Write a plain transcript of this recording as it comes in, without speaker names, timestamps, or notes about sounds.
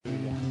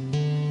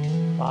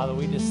Father,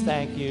 we just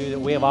thank you that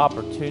we have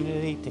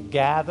opportunity to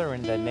gather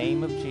in the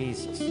name of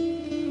Jesus.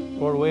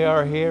 Lord, we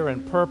are here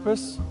in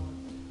purpose.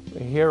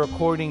 We're here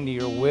according to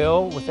your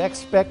will with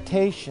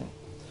expectation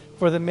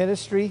for the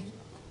ministry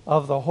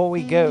of the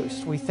Holy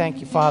Ghost. We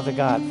thank you, Father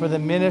God, for the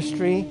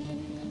ministry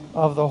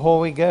of the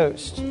Holy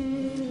Ghost.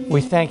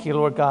 We thank you,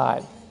 Lord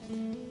God.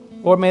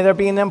 Lord, may there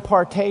be an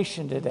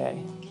impartation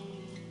today.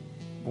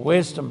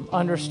 Wisdom,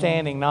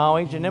 understanding,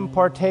 knowledge, and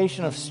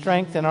impartation of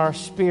strength in our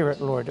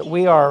spirit, Lord, that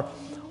we are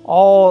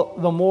all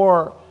the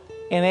more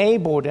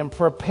enabled and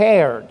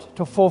prepared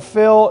to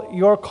fulfill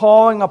your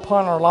calling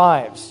upon our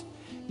lives.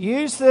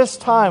 Use this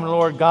time,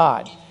 Lord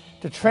God,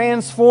 to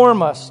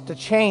transform us, to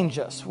change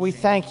us. We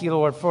thank you,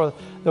 Lord, for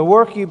the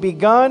work you've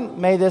begun.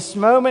 May this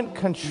moment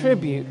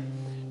contribute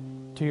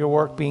to your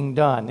work being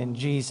done. In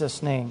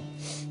Jesus' name,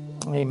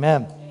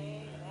 amen.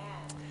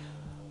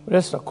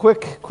 Just a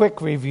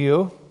quick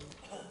review.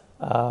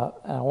 I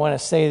want to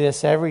say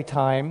this every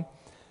time.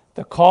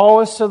 The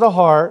call is to the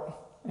heart,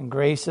 and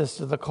grace is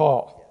to the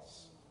call.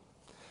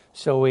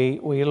 So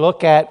we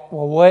look at,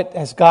 well, what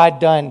has God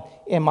done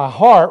in my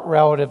heart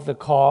relative to the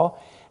call?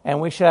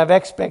 And we should have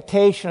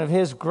expectation of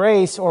His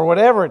grace or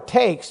whatever it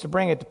takes to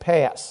bring it to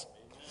pass.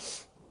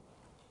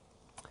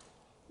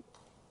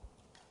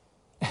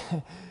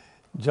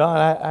 John,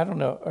 I don't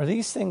know. Are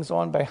these things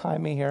on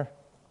behind me here?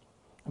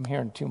 I'm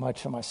hearing too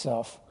much of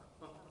myself.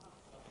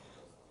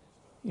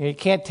 You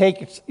can't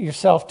take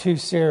yourself too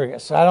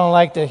serious. I don't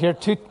like to hear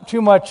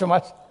too much of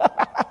myself.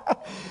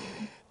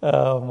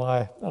 Oh my!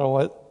 I don't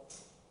want to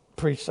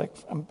preach like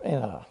I'm in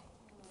a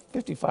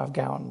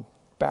 55-gallon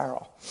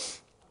barrel.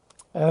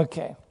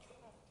 Okay.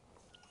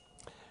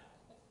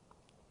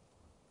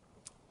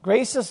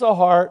 Grace is the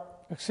heart.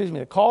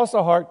 The call is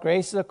the heart.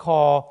 Grace is the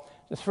call.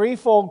 The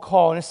threefold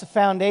call, and it's the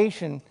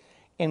foundation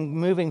in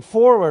moving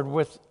forward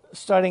with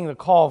studying the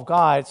call of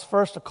God. It's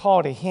first a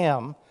call to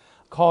Him,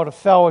 a call to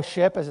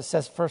fellowship, as it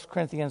says 1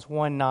 Corinthians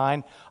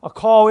 1:9, a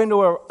call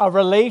into a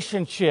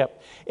relationship.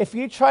 If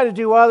you try to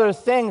do other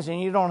things and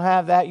you don't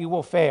have that, you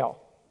will fail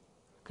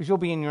because you'll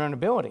be in your own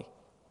ability.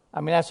 I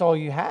mean, that's all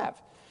you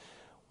have.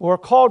 We're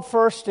called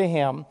first to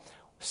Him.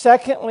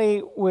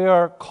 Secondly, we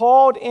are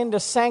called into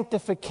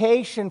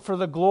sanctification for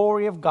the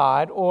glory of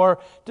God, or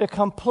to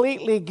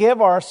completely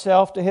give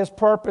ourselves to His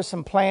purpose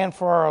and plan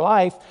for our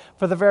life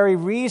for the very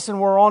reason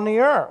we're on the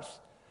earth.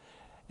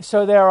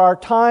 So there are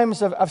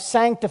times of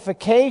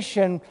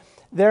sanctification.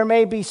 There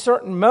may be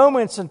certain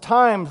moments and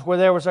times where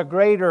there was a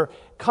greater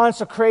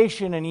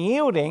consecration and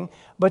yielding,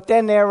 but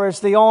then there is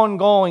the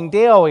ongoing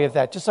daily of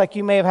that. Just like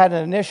you may have had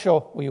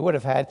you would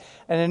have had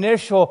an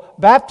initial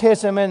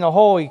baptism in the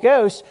Holy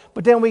Ghost,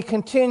 but then we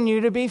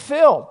continue to be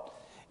filled.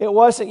 It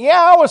wasn't,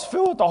 I was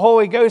filled with the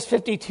Holy Ghost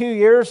 52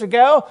 years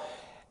ago.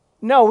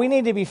 No, we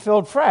need to be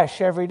filled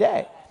fresh every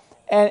day.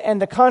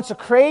 And the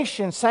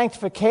consecration,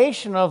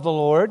 sanctification of the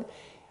Lord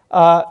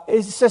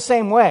is the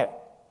same way.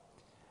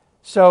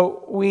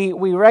 So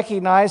we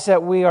recognize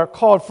that we are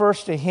called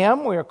first to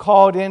Him. We are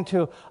called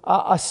into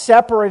a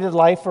separated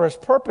life for His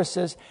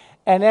purposes.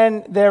 And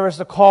then there is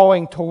the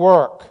calling to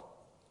work.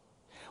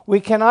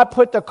 We cannot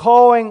put the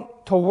calling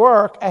to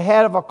work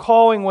ahead of a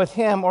calling with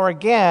Him, or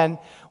again,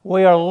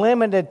 we are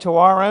limited to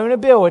our own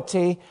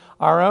ability,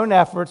 our own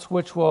efforts,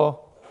 which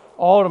will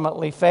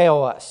ultimately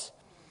fail us.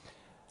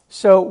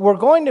 So we're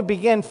going to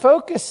begin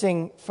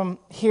focusing from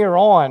here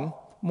on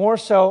more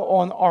so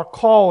on our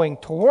calling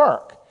to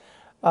work.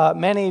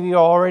 Many of you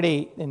are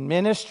already in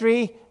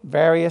ministry,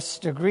 various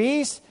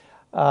degrees.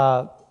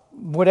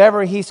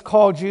 Whatever He's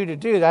called you to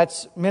do,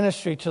 that's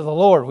ministry to the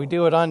Lord. We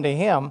do it unto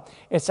Him.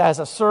 It's as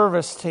a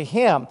service to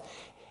Him.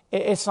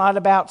 It's not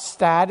about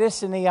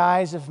status in the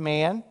eyes of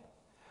man,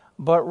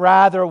 but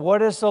rather, what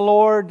does the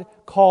Lord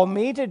call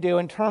me to do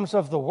in terms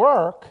of the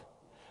work,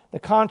 the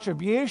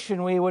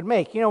contribution we would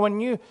make? How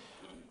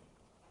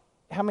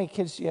many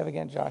kids do you have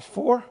again, Josh?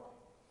 4?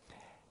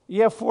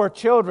 You have 4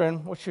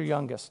 children. What's your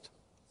youngest?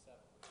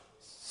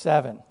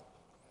 7.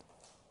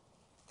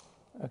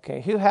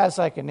 Okay, who has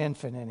like an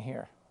infant in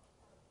here?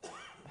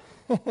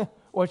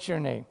 What's your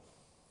name?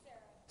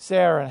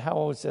 Sarah. And how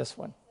old is this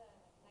one?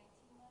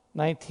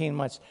 19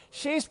 months.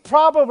 She's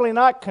probably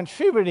not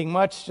contributing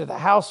much to the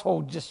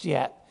household just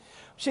yet.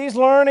 She's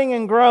learning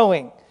and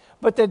growing.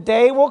 But the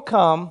day will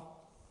come.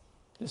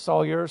 Is this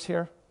all yours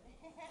here?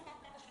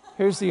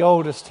 Who's the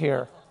oldest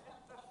here?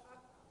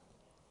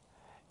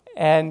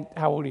 And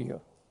how old are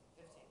you?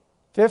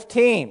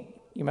 15.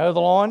 You mow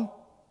the lawn?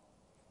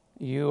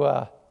 You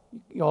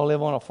all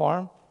live on a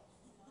farm?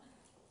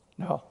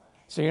 No.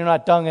 So you're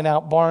not dunging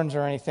out barns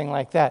or anything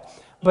like that.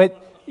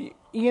 But,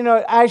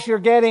 as you're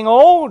getting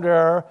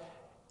older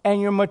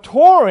and you're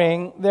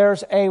maturing,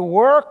 there's a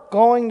work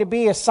going to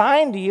be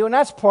assigned to you, and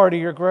that's part of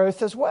your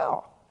growth as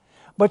well.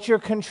 But you're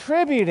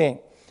contributing.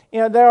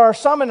 There are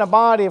some in the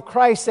body of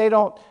Christ, they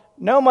don't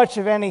know much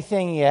of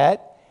anything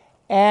yet,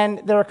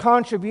 and their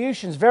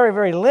contributions very,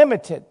 very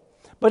limited.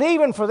 But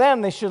even for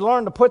them, they should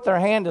learn to put their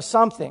hand to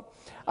something.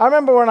 I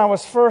remember when I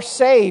was first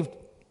saved,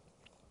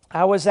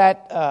 I was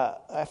at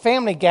a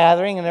family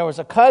gathering, and there was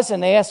a cousin.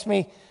 They asked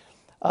me,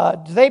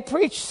 Do they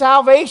preach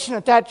salvation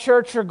at that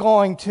church you're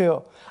going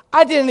to?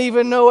 I didn't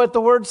even know what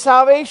the word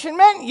salvation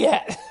meant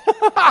yet.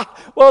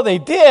 Well, they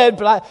did,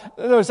 but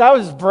I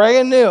was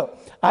brand new.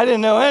 I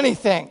didn't know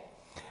anything.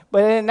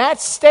 But in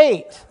that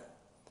state,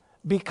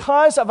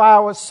 because I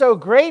was so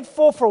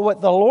grateful for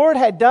what the Lord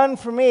had done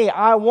for me,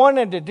 I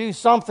wanted to do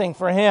something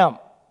for Him.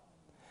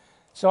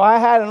 So I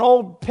had an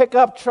old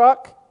pickup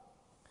truck.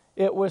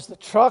 It was the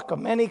truck of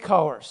many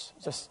colors.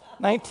 Just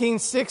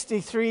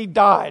 1963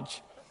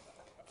 Dodge,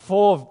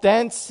 full of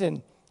dents,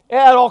 and it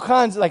had all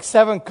kinds of, like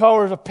 7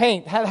 colors of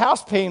paint. Had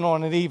house paint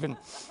on it even.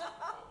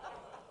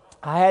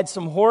 I had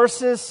some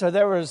horses, so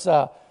there was,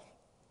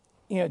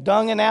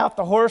 dunging out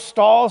the horse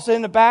stalls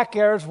in the back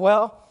there as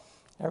well.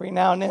 Every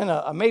now and then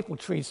a maple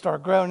tree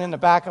started growing in the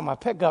back of my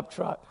pickup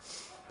truck.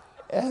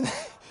 And,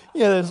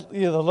 the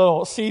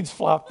little seeds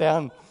flop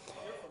down.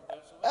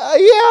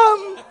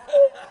 I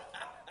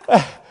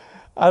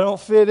don't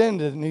fit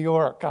into New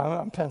York.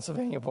 I'm a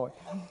Pennsylvania boy.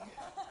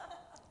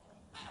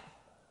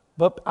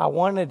 But I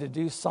wanted to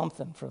do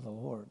something for the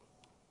Lord.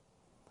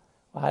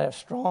 I had a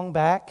strong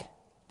back,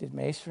 did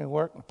masonry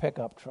work in a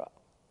pickup truck.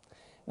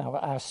 Now,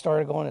 I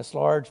started going to this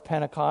large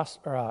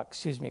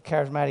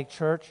charismatic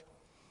church.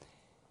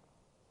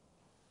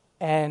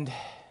 And there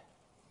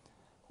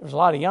was a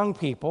lot of young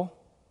people,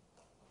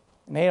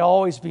 and they'd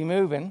always be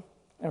moving.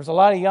 There was a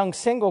lot of young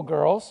single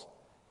girls,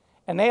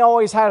 and they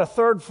always had a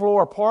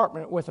 3rd-floor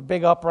apartment with a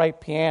big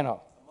upright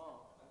piano.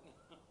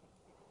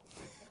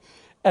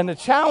 And the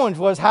challenge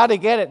was how to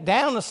get it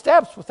down the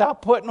steps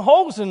without putting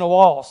holes in the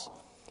walls.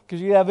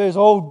 Because you have those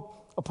old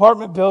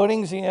apartment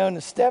buildings, and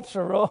the steps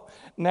are real,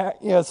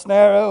 it's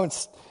narrow,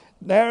 and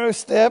narrow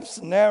steps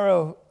and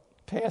narrow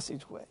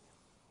passageway.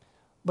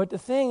 But the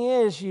thing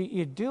is,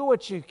 you do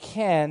what you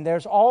can.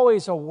 There's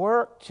always a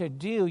work to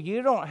do.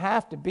 You don't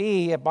have to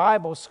be a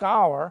Bible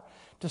scholar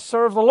to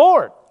serve the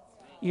Lord.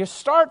 You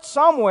start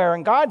somewhere,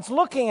 and God's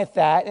looking at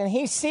that, and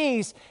He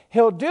sees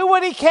He'll do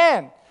what He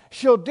can.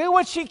 She'll do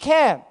what she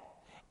can.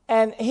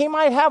 And He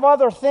might have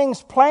other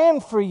things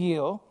planned for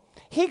you.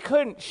 He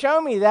couldn't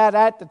show me that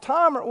at the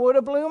time, or it would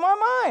have blew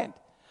my mind.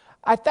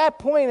 At that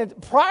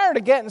point, prior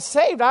to getting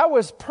saved, I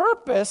was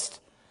purposed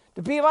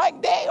to be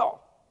like Dale.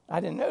 I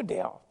didn't know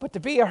Dale, but to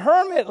be a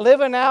hermit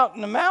living out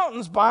in the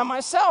mountains by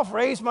myself,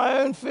 raise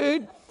my own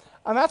food.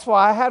 And that's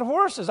why I had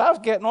horses. I was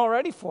getting all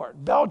ready for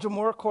it. Belgian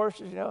work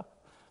horses,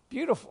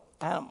 beautiful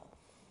animal.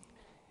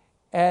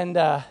 And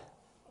I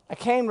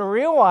came to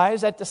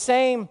realize that the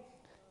same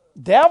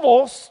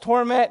devils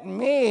tormenting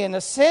me and the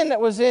sin that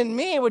was in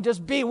me would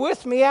just be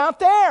with me out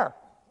there.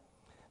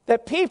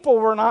 That people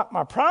were not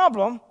my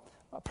problem.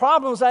 My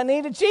problem was I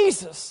needed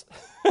Jesus.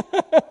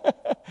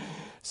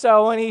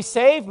 So when He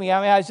saved me,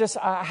 I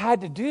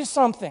had to do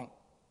something.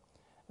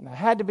 And I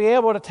had to be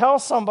able to tell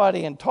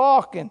somebody and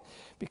talk. And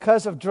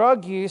because of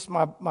drug use,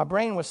 my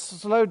brain was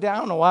slowed down. I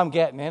don't know why I'm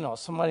getting in on.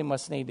 Somebody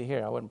must need to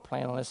hear. I wasn't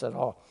planning on this at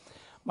all.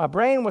 My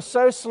brain was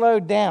so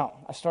slowed down.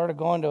 I started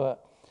going to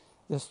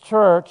this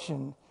church,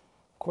 and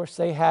of course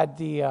they had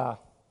the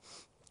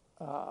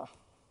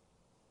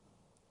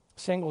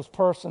singles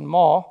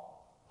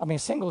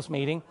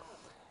meeting.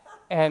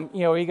 And,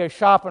 you go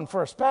shopping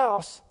for a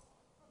spouse.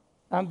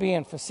 I'm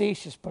being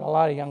facetious, but a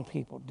lot of young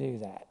people do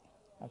that,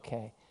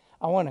 okay?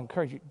 I want to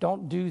encourage you,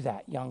 don't do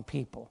that, young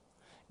people.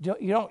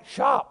 You don't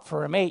shop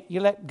for a mate. You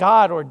let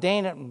God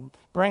ordain it and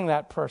bring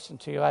that person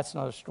to you. That's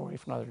another story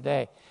for another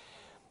day.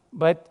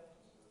 But,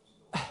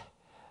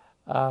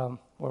 where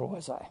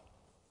was I?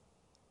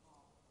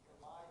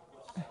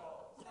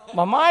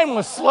 My mind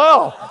was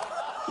slow.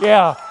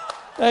 Yeah,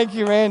 thank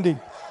you, Randy.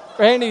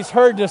 Randy's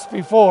heard this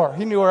before.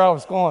 He knew where I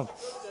was going.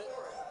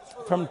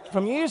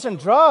 From using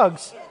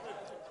drugs.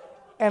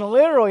 And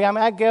literally,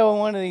 I'd go in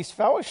one of these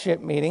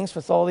fellowship meetings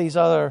with all these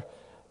other,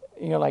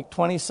 like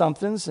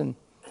 20-somethings, and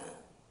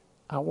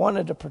I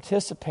wanted to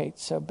participate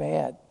so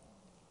bad.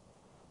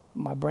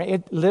 My brain,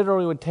 it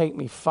literally would take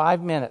me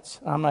 5 minutes,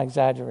 I'm not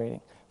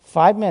exaggerating,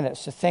 5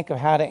 minutes to think of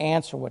how to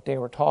answer what they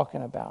were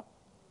talking about.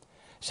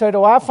 So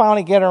do I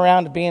finally get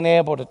around to being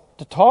able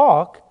to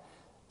talk,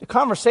 the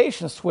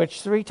conversation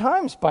switched 3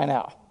 times by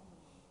now.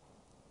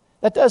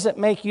 That doesn't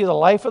make you the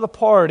life of the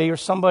party or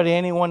somebody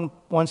anyone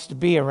wants to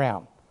be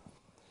around.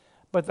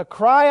 But the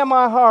cry of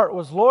my heart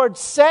was, Lord,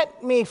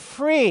 set me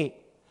free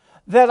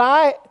that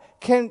I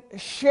can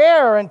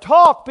share and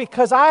talk,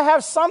 because I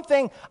have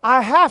something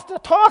I have to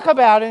talk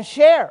about and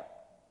share.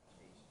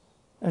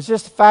 It's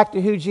just the fact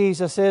of who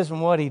Jesus is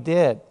and what He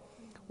did.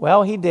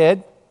 Well, He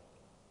did.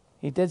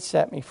 He did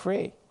set me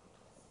free.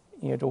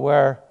 To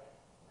where,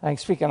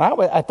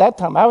 at that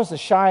time, I was the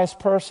shyest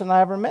person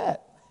I ever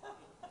met.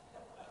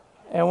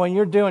 And when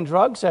you're doing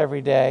drugs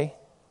every day,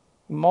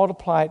 you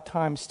multiply it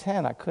times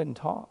 10, I couldn't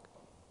talk.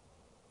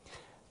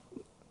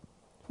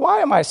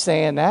 Why am I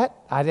saying that?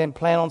 I didn't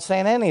plan on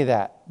saying any of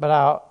that, but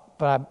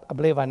I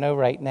believe I know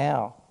right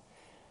now.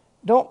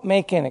 Don't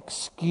make an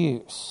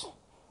excuse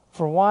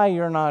for why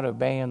you're not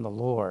obeying the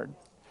Lord.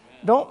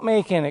 Don't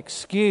make an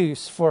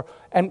excuse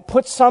and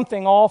put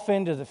something off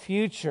into the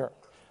future.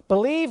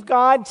 Believe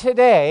God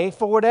today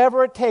for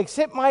whatever it takes.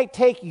 It might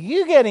take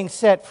you getting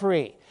set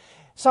free.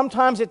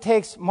 Sometimes it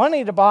takes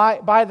money to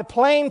buy the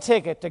plane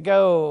ticket to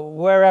go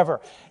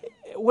wherever.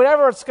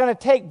 Whatever it's going to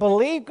take,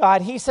 believe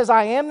God. He says,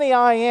 I am the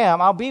I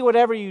am. I'll be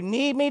whatever you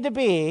need me to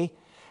be.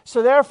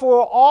 So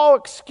therefore, all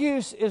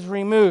excuse is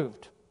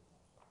removed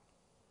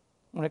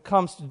when it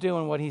comes to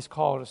doing what he's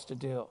called us to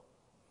do.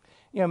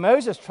 You know,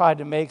 Moses tried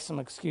to make some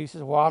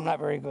excuses. Well, I'm not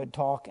very good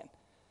talking.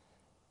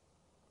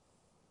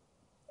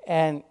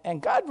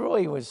 And God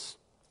really was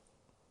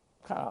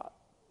kind of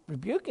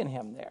rebuking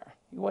him there.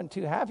 He wasn't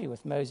too happy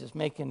with Moses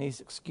making these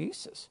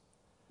excuses.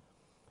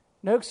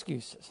 No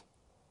excuses.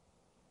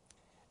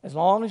 As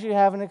long as you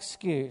have an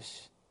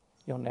excuse,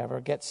 you'll never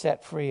get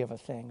set free of a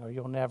thing, or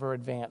you'll never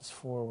advance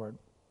forward.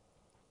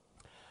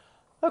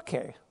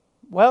 Okay,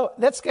 well,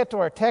 let's get to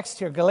our text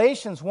here.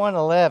 Galatians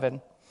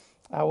 1:11.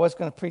 I was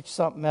going to preach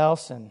something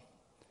else, and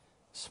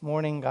this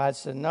morning God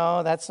said,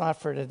 no, that's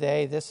not for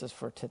today. This is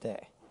for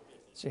today.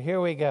 So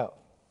here we go.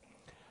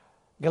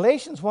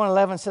 Galatians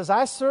 1:11 says,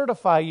 I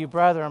certify you,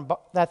 brethren,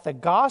 that the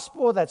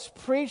gospel that's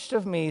preached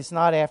of me is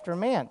not after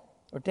man,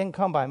 or didn't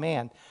come by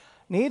man.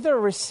 Neither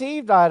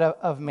received I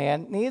of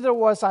man, neither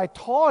was I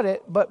taught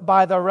it, but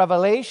by the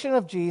revelation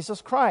of Jesus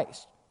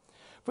Christ.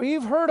 For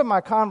you've heard of my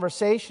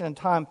conversation in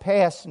time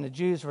past in the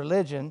Jews'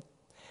 religion,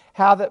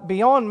 how that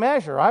beyond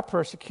measure I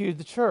persecuted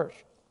the church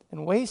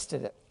and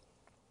wasted it,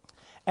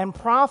 and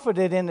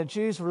profited in the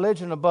Jews'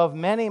 religion above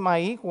many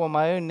my equal in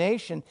my own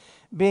nation,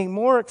 being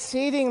more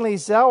exceedingly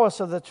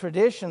zealous of the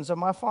traditions of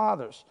my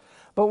fathers.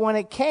 But when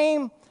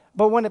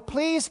it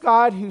pleased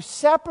God, who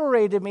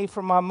separated me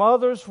from my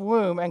mother's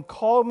womb and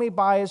called me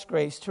by his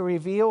grace to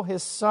reveal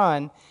his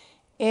Son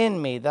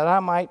in me, that I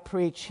might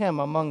preach him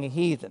among the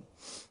heathen.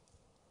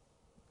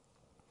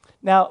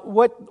 Now,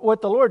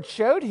 what the Lord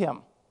showed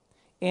him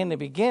in the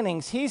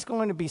beginnings, he's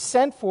going to be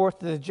sent forth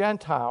to the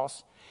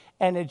Gentiles,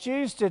 and the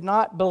Jews did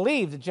not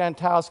believe the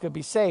Gentiles could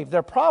be saved.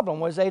 Their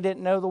problem was they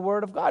didn't know the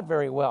Word of God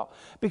very well,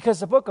 because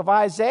the book of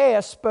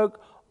Isaiah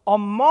spoke a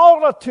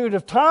multitude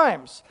of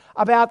times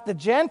about the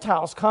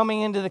Gentiles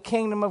coming into the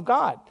kingdom of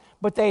God,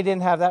 but they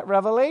didn't have that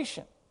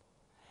revelation.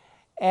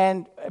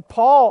 And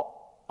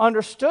Paul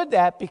understood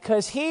that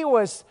because he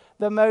was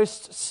the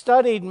most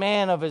studied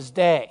man of his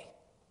day.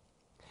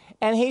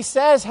 And he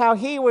says how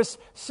he was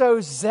so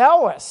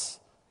zealous.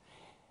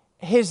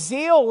 His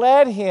zeal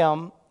led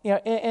him. You know,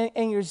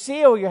 in your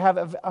zeal, you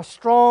have a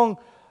strong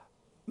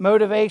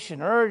motivation,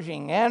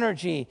 urging,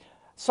 energy,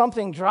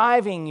 something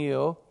driving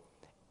you.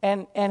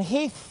 And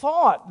he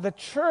thought the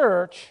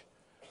church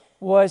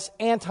was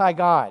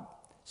anti-God.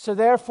 So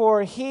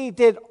therefore, he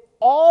did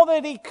all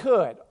that he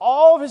could,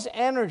 all of his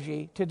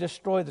energy to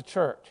destroy the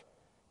church,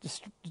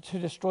 to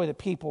destroy the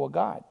people of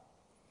God.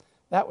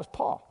 That was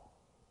Paul.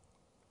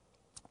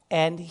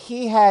 And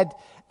he had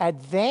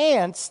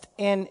advanced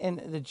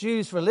in the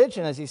Jews'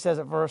 religion, as he says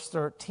at verse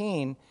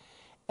 13.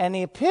 And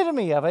the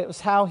epitome of it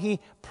was how he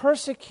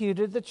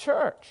persecuted the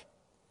church.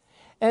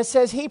 And it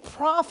says he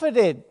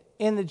profited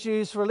in the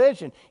Jews'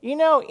 religion. You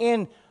know,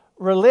 in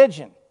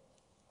religion,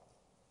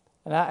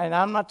 and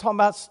I'm not talking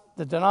about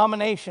the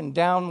denomination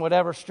down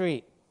whatever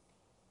street.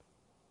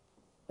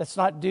 Let's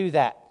not do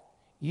that.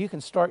 You can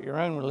start your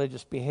own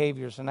religious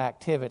behaviors and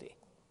activity.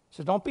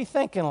 So don't be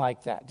thinking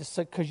like that. Just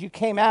because you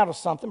came out of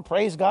something,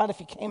 praise God if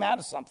you came out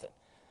of something.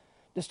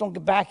 Just don't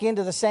get back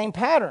into the same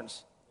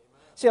patterns.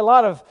 Amen. See, a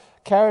lot of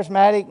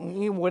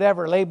charismatic,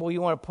 whatever label you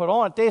want to put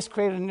on it, they just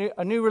create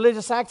a new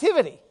religious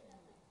activity.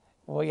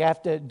 Well, you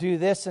have to do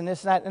this and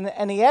this and that.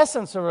 And the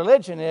essence of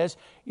religion is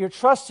you're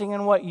trusting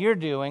in what you're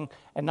doing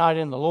and not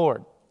in the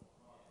Lord.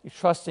 You're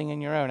trusting in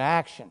your own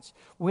actions.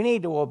 We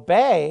need to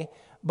obey,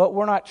 but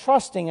we're not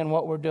trusting in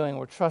what we're doing.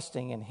 We're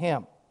trusting in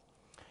Him.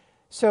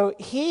 So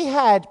he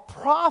had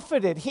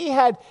profited. He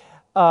had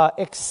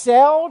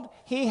excelled.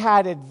 He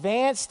had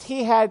advanced.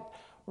 He had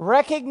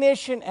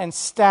recognition and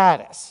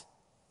status.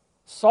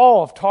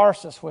 Saul of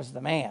Tarsus was the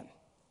man.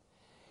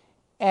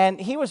 And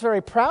he was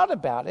very proud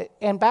about it.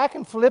 And back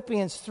in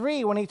Philippians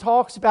 3, when he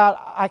talks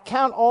about, I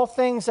count all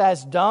things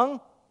as dung,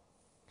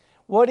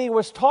 what he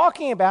was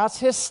talking about is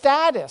his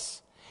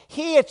status.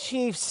 He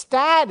achieved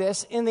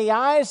status in the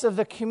eyes of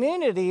the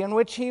community in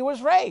which he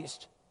was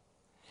raised.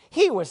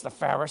 He was the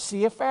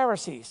Pharisee of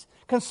Pharisees,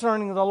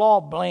 concerning the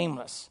law,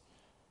 blameless.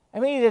 I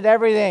mean, he did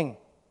everything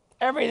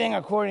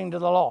according to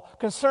the law.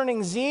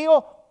 Concerning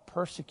zeal,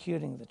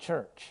 persecuting the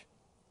church,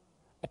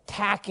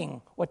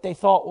 attacking what they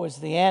thought was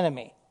the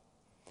enemy.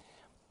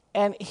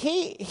 And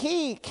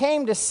he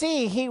came to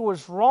see he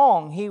was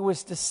wrong. He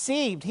was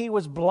deceived. He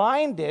was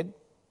blinded.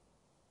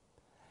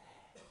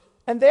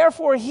 And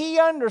therefore, he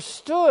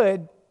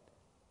understood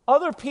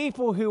other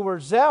people who were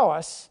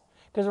zealous.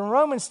 Because in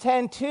Romans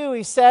 10:2,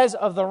 he says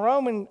of the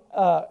Roman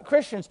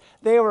Christians,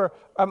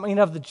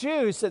 of the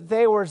Jews, that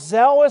they were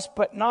zealous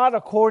but not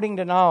according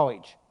to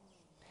knowledge.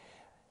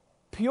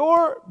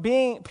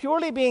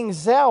 Purely being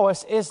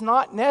zealous is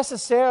not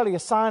necessarily a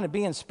sign of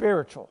being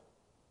spiritual.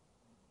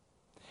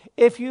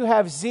 If you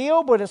have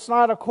zeal but it's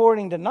not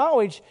according to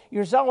knowledge,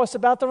 you're zealous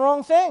about the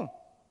wrong thing.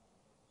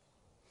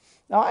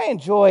 Now, I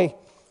enjoy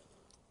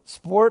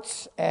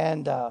sports,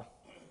 and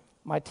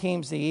my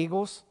team's the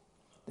Eagles.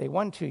 They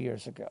won 2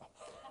 years ago.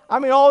 I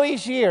mean, all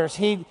these years,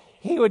 he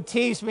would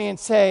tease me and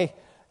say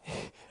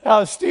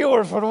how the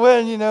Steelers would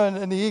win,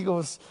 and the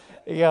Eagles.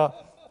 We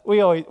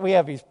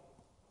have these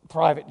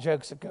private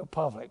jokes that go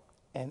public.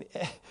 And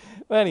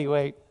but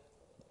anyway,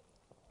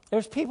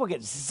 there's people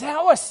get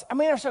zealous. I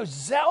mean, they're so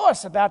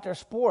zealous about their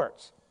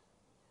sports.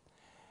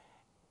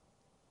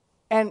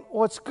 And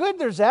what's good,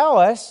 they're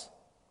zealous,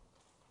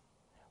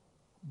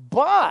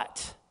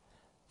 but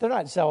they're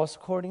not zealous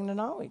according to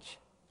knowledge.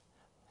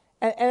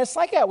 And it's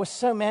like that with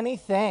so many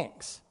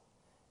things.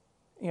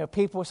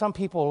 Some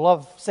people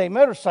love, say,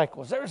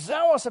 motorcycles. They're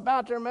zealous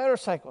about their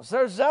motorcycles.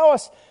 They're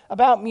zealous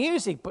about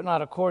music, but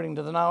not according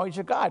to the knowledge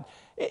of God.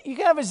 You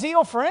can have a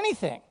zeal for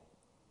anything.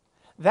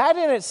 That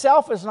in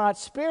itself is not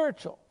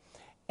spiritual.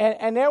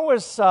 And there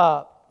was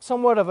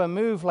somewhat of a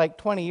move like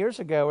 20 years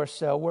ago or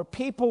so where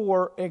people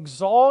were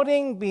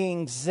exalting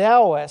being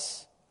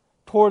zealous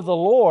toward the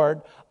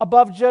Lord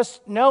above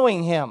just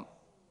knowing Him.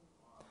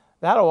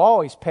 That'll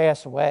always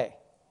pass away.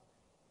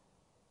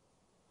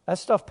 That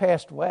stuff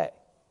passed away.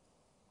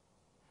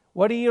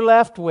 What are you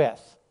left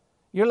with?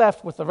 You're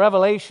left with the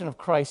revelation of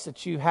Christ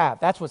that you have.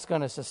 That's what's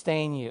going to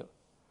sustain you,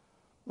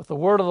 with the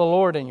word of the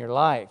Lord in your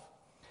life.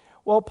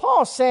 Well,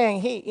 Paul's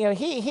saying he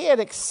had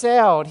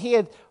excelled. He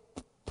had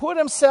put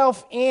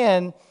himself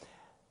in,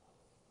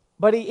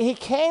 but he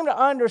came to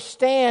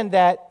understand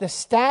that the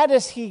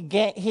status he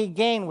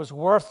gained was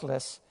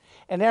worthless.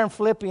 And there in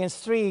Philippians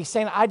 3, he's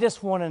saying, I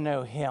just want to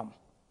know Him.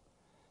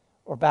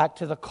 Or back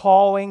to the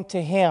calling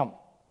to Him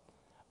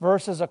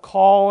versus a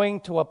calling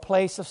to a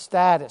place of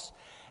status.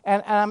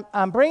 And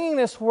I'm bringing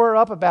this word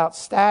up about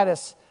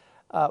status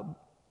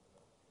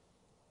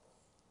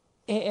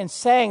in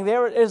saying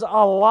there is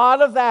a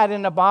lot of that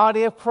in the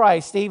body of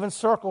Christ, even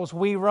circles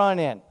we run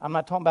in. I'm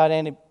not talking about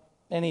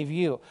any of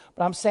you,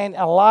 but I'm saying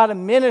a lot of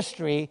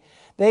ministry,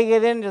 they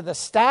get into the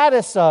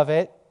status of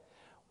it.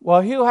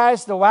 Well, who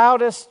has the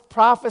wildest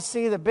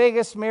prophecy, the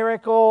biggest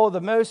miracle,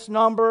 the most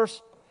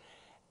numbers?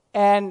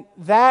 And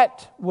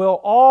that will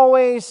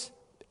always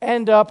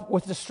end up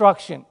with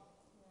destruction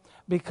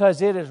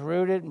because it is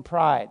rooted in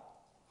pride.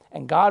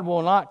 And God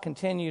will not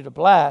continue to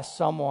bless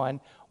someone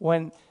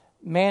when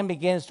man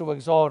begins to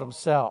exalt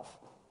himself.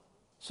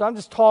 So I'm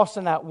just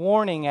tossing that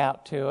warning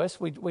out to us.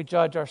 We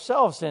judge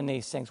ourselves in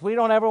these things. We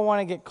don't ever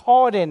want to get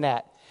caught in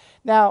that.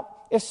 Now,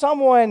 if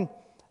someone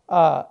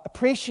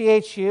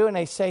appreciates you and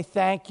they say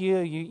thank you,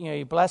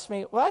 you bless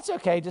me, well, that's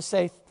okay. Just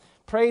say,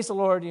 praise the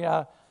Lord,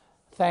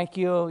 thank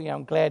you,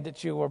 I'm glad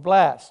that you were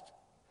blessed.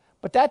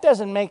 But that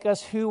doesn't make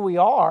us who we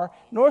are,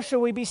 nor should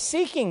we be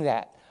seeking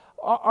that.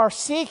 Our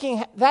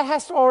seeking, that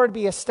has to already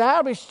be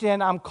established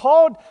in, I'm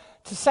called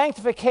to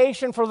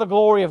sanctification for the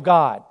glory of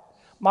God.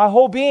 My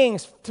whole being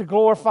is to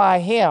glorify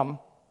Him,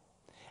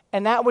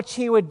 and that which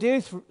He would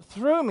do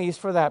through me is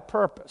for that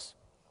purpose.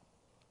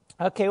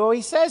 Okay, well,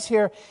 he says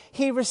here,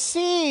 he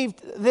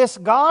received this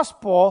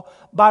gospel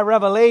by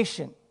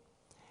revelation.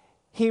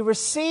 He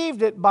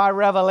received it by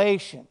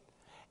revelation.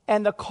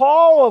 And the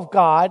call of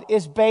God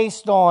is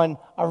based on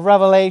a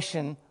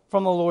revelation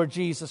from the Lord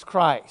Jesus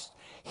Christ.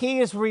 He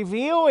is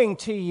revealing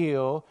to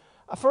you,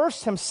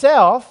 first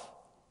Himself,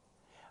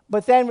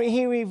 but then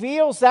He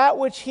reveals that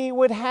which He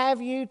would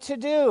have you to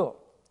do.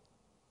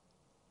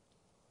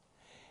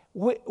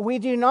 We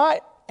do not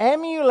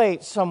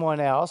emulate someone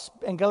else.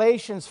 In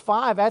Galatians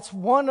 5, that's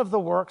one of the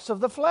works of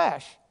the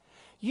flesh.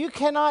 You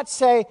cannot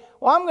say,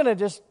 well, I'm going to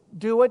just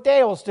do what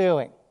Dale's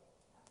doing.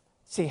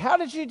 See, how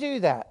did you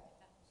do that?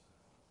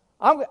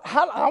 I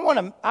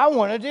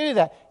want to do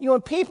that.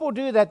 When people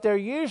do that, they're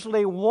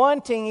usually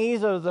wanting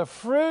either the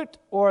fruit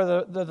or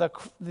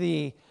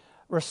the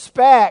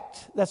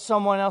respect that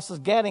someone else is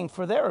getting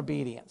for their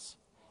obedience.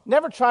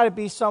 Never try to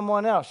be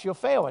someone else. You'll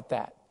fail at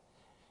that.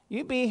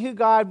 You be who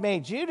God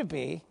made you to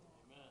be.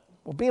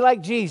 Well, be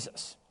like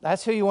Jesus.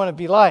 That's who you want to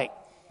be like.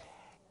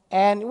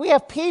 And we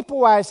have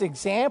people as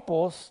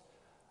examples.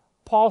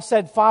 Paul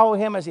said, follow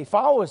Him as He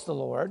follows the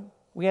Lord.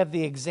 We have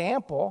the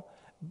example.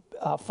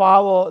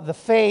 Follow the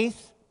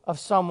faith of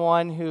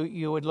someone who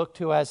you would look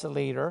to as a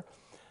leader.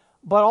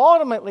 But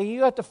ultimately,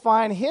 you have to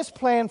find His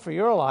plan for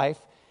your life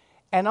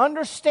and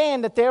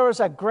understand that there is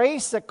a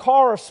grace that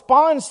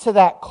corresponds to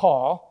that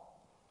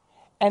call.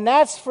 And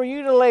that's for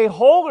you to lay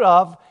hold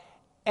of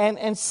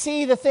and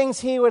see the things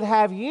He would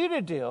have you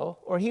to do,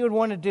 or He would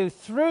want to do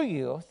through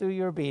you, through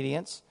your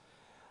obedience.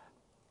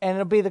 And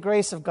it'll be the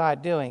grace of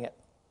God doing it.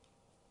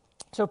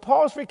 So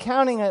Paul's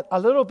recounting a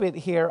little bit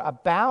here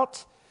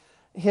about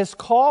his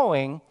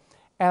calling,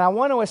 and I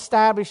want to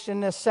establish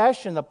in this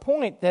session the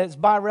point that it's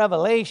by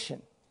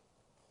revelation.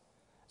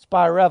 It's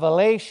by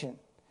revelation.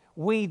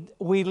 We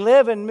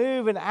live and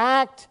move and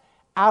act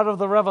out of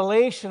the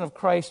revelation of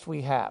Christ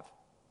we have.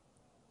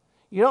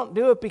 You don't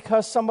do it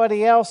because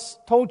somebody else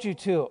told you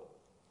to.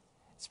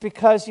 It's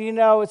because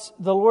it's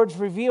the Lord's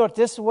revealed.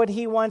 This is what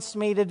He wants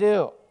me to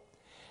do.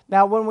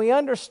 Now, when we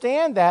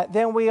understand that,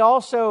 then we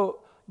also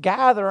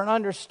gather and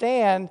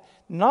understand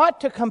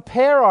not to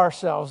compare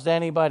ourselves to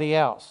anybody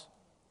else.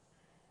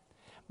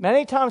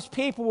 Many times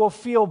people will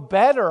feel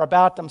better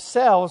about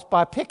themselves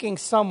by picking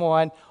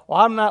someone,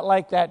 well, I'm not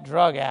like that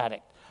drug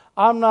addict.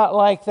 I'm not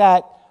like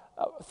that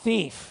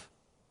thief.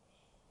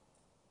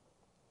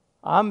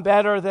 I'm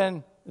better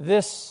than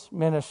this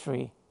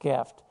ministry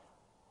gift.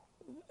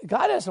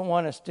 God doesn't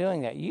want us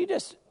doing that. You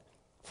just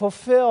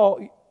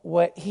fulfill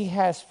what he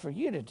has for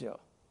you to do.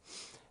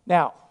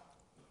 Now,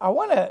 I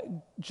want to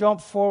jump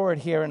forward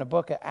here in the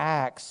book of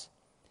Acts.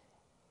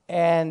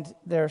 And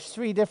there's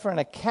 3 different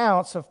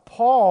accounts of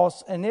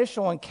Paul's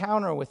initial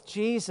encounter with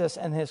Jesus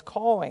and his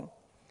calling.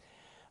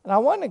 And I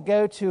want to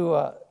go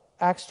to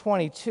Acts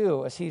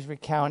 22 as he's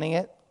recounting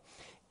it.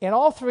 In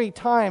all 3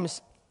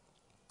 times,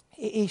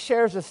 he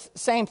shares the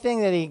same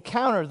thing that he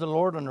encountered the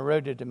Lord on the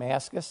road to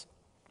Damascus.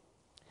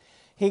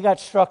 He got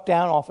struck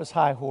down off his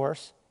high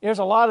horse. There's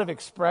a lot of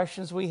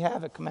expressions we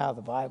have that come out of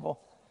the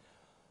Bible.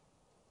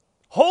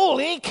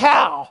 Holy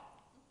cow!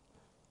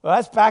 Well,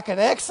 that's back in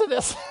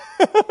Exodus.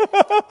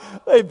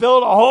 They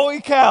built a holy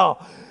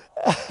cow.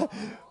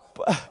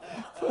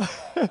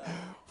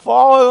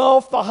 Falling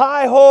off the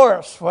high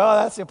horse.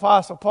 Well, that's the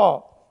Apostle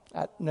Paul.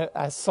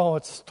 I saw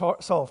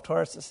Saul of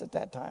Tarsus at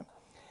that time.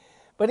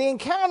 But he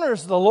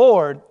encounters the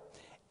Lord,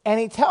 and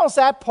he tells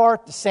that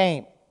part the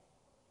same.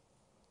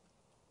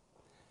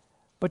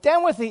 But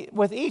then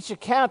with each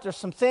account, there's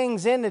some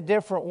things in the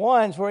different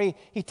ones where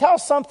he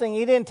tells something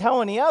he didn't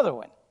tell in the other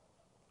one.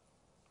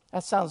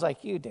 That sounds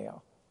like you,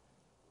 Dale.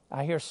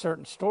 I hear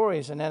certain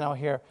stories, and then I'll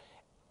hear,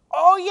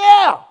 oh,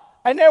 yeah,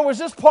 and there was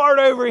this part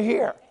over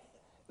here.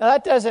 Now,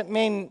 that doesn't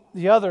mean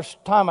the other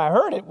time I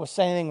heard it was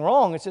anything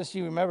wrong. It's just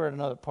you remembered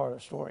another part of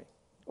the story,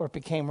 or it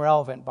became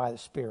relevant by the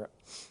Spirit.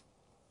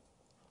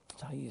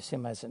 So I'll use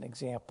him as an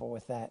example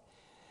with that.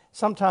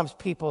 Sometimes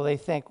people, they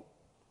think,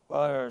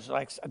 well, there's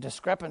like a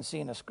discrepancy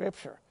in the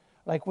Scripture.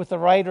 Like with the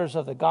writers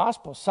of the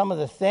Gospel, some of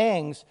the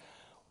things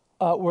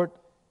were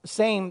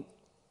same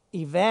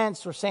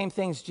events or same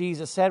things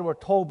Jesus said were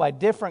told by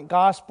different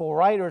gospel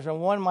writers, and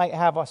one might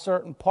have a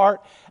certain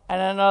part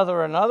and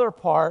another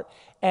part,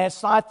 and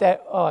it's not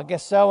that, oh, I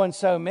guess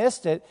so-and-so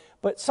missed it,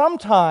 but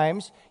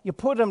sometimes you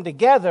put them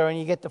together and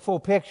you get the full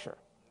picture.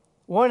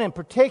 One in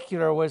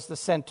particular was the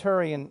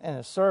centurion and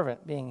his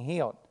servant being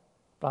healed,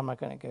 but I'm not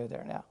going to go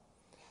there now.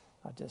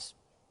 I'll just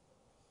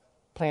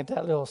plant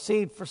that little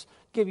seed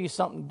give you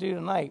something to do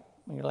tonight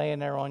when you're laying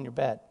there on your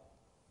bed.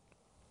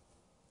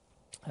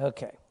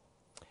 Okay.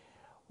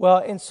 Well,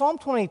 in Psalm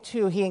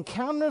 22, he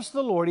encounters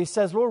the Lord. He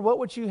says, Lord, what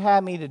would you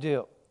have me to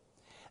do?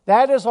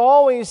 That is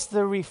always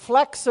the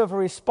reflexive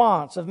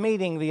response of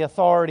meeting the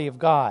authority of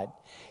God.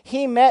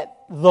 He met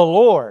the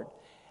Lord,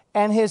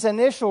 and his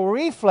initial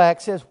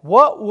reflex is,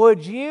 what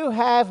would you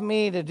have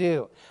me to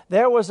do?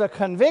 There was a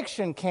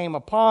conviction came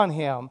upon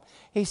him.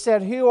 He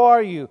said, who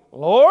are you,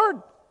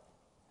 Lord?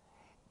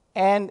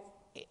 And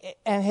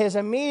his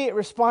immediate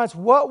response,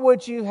 what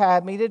would you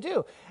have me to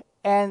do?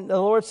 And the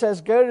Lord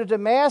says, go to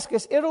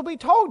Damascus, it'll be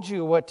told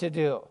you what to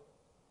do.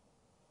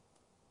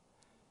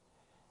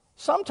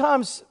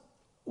 Sometimes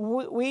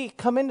we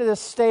come into this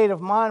state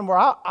of mind where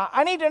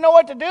I need to know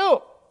what to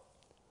do.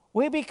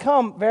 We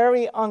become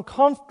very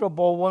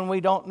uncomfortable when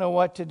we don't know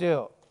what to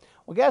do.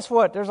 Well, guess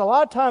what? There's a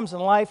lot of times in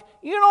life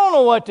you don't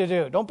know what to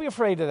do. Don't be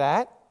afraid of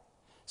that.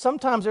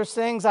 Sometimes there's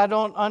things I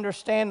don't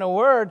understand the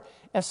word,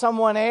 and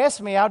someone asks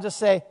me, I'll just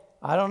say,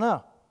 I don't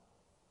know.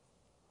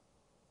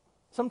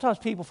 Sometimes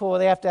people feel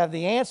they have to have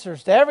the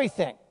answers to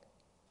everything.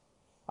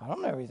 I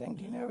don't know everything.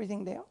 Do you know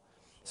everything, Dale?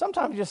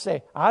 Sometimes you just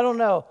say, I don't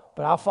know,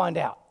 but I'll find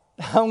out.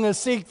 I'm going to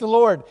seek the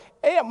Lord.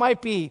 And it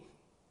might be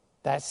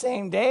that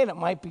same day, and it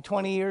might be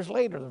 20 years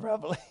later the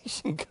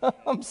revelation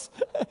comes.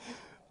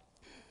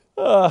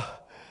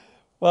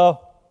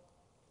 Well,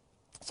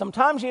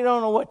 sometimes you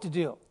don't know what to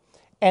do.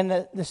 And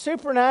the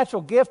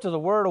supernatural gift of the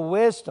word of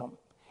wisdom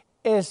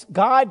is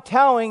God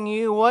telling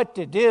you what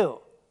to do.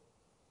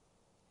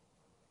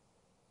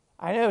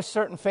 I know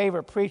certain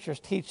favorite preachers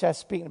teach that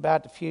speaking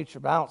about the future,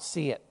 but I don't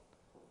see it.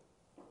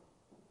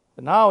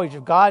 The knowledge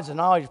of God's the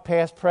knowledge of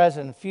past,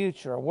 present, and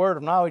future. A word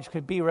of knowledge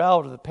could be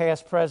relative to the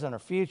past, present, or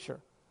future.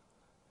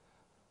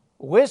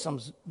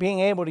 Wisdom's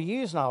being able to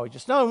use knowledge.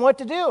 It's knowing what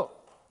to do.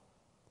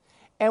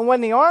 And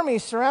when the army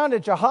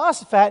surrounded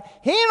Jehoshaphat,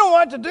 he didn't know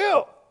what to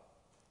do.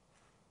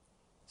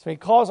 So he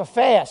calls a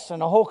fast,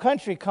 and the whole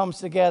country comes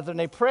together, and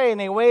they pray, and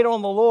they wait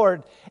on the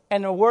Lord,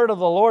 and the word of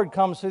the Lord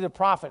comes through the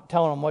prophet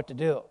telling them what to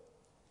do.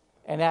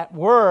 And that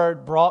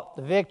word brought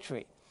the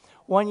victory.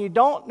 When you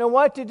don't know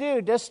what to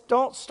do, just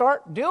don't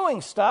start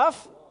doing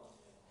stuff.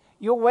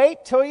 You'll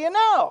wait till you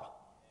know.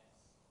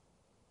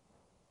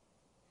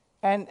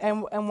 And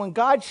when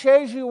God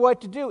shows you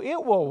what to do,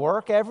 it will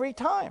work every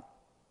time.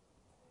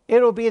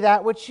 It'll be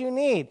that which you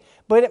need.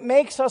 But it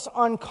makes us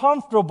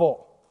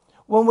uncomfortable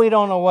when we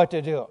don't know what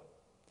to do.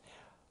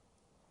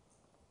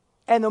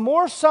 And the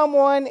more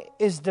someone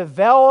is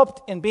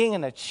developed in being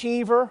an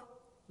achiever, are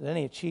there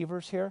any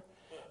achievers here?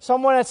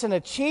 Someone that's an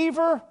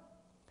achiever,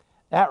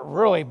 that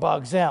really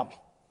bugs them.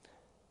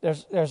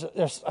 There's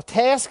a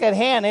task at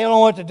hand, they don't know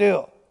what to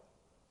do.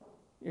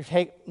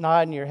 You're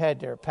nodding your head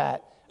there,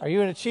 Pat. Are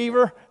you an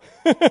achiever?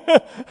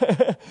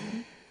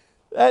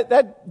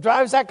 That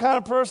drives that kind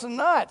of person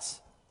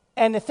nuts.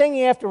 And the thing,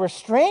 you have to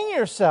restrain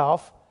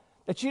yourself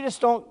that you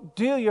just don't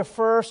do your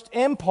first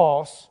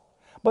impulse,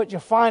 but you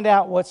find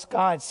out what's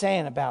God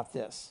saying about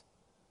this.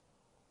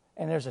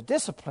 And there's a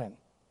discipline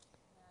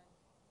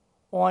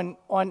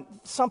on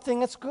something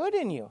that's good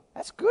in you.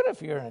 That's good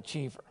if you're an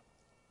achiever.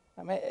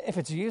 I mean, if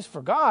it's used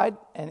for God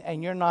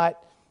and you're not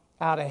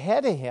out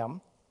ahead of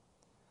him.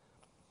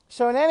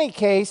 So in any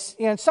case,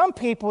 some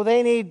people,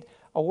 they need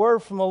a word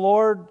from the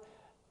Lord,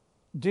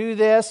 do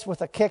this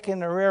with a kick in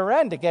the rear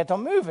end to get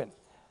them moving.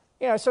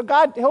 So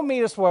God, he'll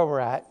meet us where we're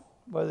at,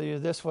 whether you're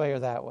this way or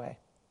that way.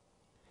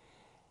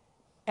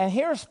 And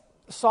here's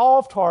Saul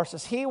of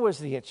Tarsus. He was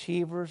the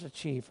achiever's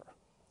achiever.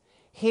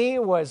 He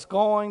was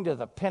going to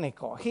the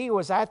pinnacle. He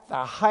was at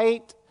the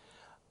height.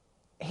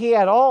 He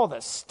had all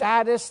the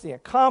status, the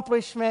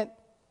accomplishment,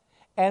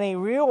 and he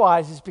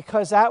realizes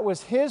because that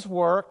was his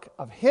work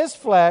of his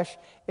flesh,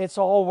 it's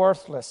all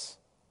worthless.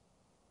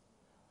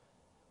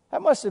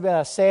 That must have been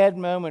a sad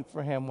moment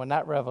for him when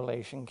that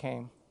revelation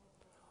came.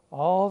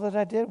 All that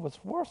I did was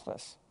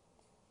worthless.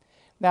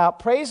 Now,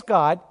 praise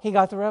God, he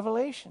got the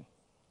revelation.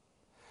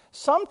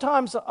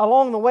 Sometimes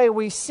along the way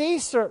we see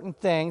certain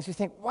things, you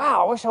think,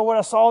 wow, I wish I would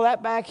have saw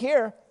that back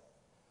here.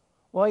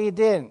 Well, you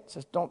didn't.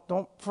 So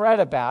don't fret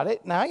about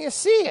it. Now you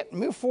see it.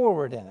 Move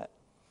forward in it.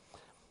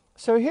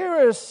 So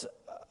here is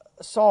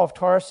Saul of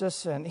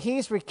Tarsus, and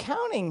he's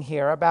recounting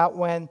here about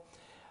when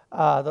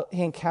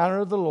he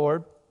encountered the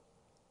Lord.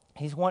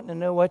 He's wanting to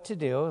know what to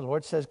do. The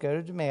Lord says, go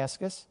to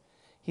Damascus.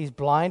 He's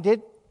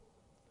blinded.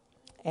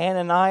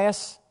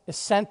 Ananias is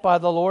sent by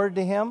the Lord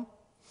to him.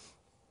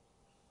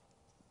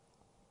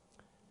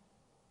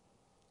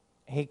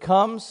 He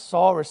comes,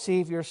 Saul,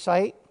 receive your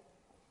sight.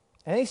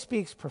 And he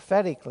speaks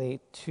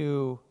prophetically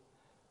to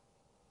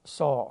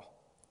Saul.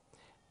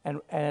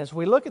 And as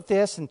we look at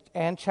this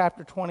in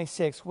chapter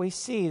 26, we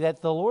see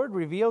that the Lord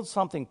revealed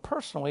something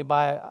personally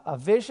by a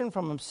vision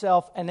from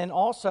himself, and then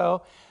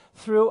also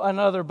through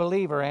another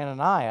believer,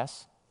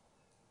 Ananias,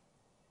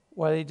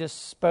 whether he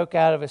just spoke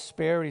out of his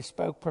spirit, he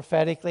spoke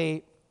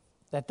prophetically,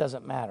 that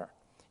doesn't matter.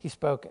 He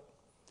spoke it.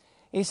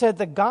 He said,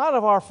 the God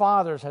of our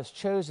fathers has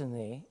chosen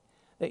thee,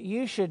 that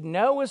you should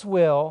know his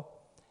will,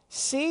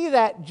 see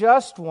that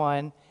just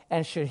one,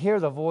 and should hear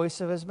the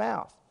voice of his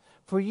mouth.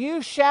 For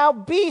you shall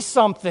be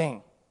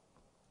something.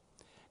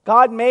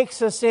 God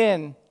makes us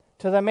in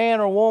to the man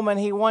or woman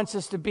he wants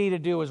us to be to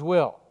do his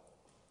will.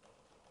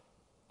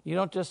 You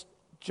don't just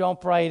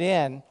jump right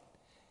in.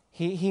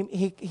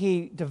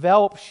 He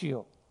develops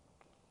you.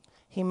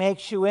 He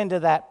makes you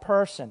into that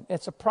person.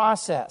 It's a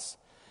process.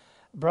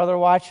 Brother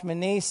Watchman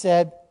Nee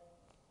said,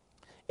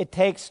 it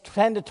takes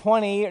 10 to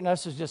 20 years, no,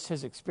 this is just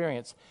his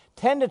experience,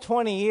 10 to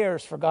 20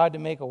 years for God to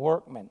make a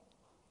workman.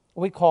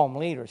 We call them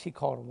leaders. He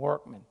called them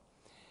workmen.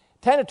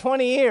 10 to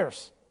 20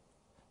 years.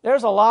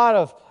 There's a lot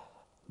of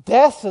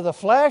death to the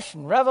flesh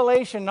and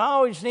revelation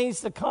knowledge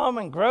needs to come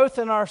and growth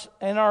in our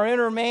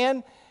inner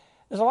man.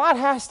 There's a lot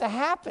has to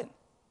happen.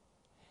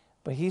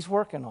 But he's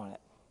working on it.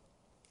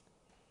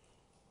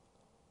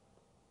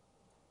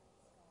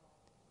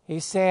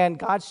 He's saying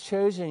God's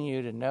chosen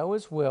you to know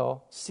his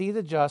will, see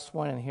the just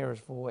one, and hear his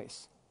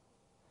voice.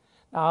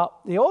 Now,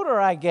 the older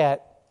I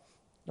get,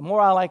 the more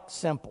I like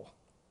simple.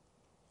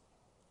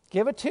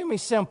 Give it to me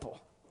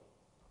simple.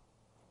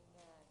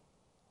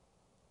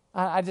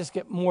 I just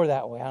get more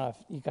that way. I don't know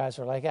if you guys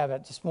are like that,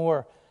 but just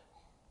more,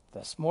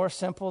 the more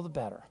simple, the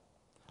better.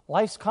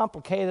 Life's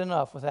complicated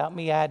enough without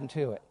me adding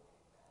to it.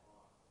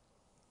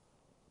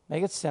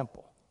 Make it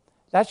simple.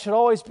 That should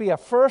always be a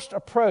first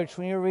approach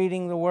when you're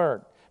reading the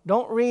Word.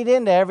 Don't read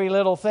into every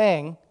little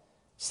thing.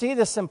 See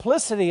the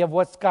simplicity of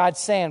what God's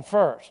saying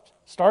first.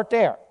 Start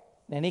there.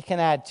 Then he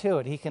can add to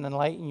it. He can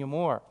enlighten you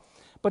more.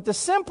 But the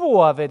simple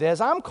of it is,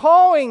 I'm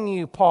calling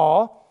you,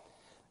 Paul,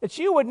 that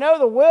you would know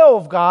the will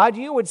of God,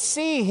 you would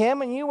see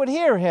him, and you would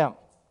hear him.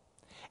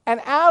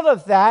 And out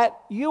of that,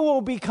 you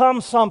will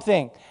become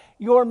something.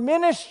 Your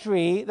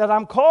ministry that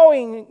I'm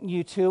calling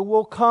you to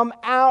will come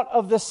out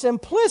of the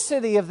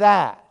simplicity of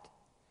that.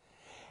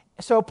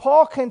 So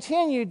Paul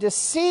continued to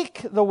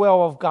seek the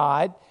will of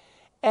God,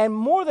 and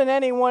more than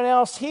anyone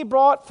else, he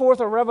brought forth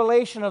a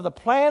revelation of the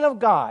plan of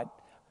God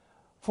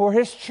for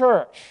his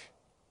church,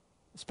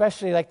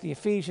 especially like the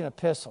Ephesian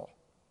epistle.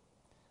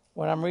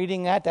 When I'm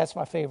reading that, that's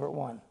my favorite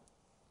one.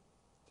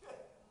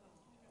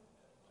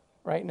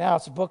 Right now,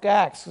 it's the book of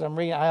Acts, because I'm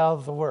reading out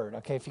of the Word,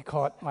 okay, if you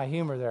caught my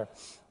humor there.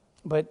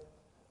 But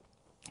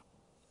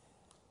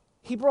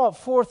he brought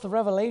forth the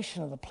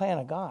revelation of the plan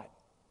of God.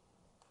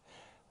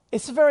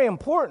 It's very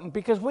important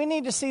because we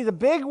need to see the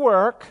big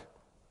work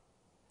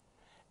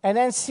and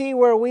then see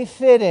where we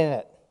fit in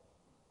it,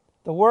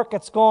 the work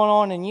that's going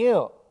on in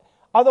you.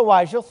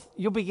 Otherwise,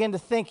 you'll begin to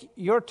think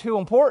you're too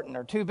important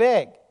or too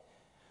big.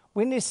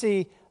 We need to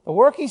see the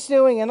work he's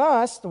doing in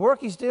us, the work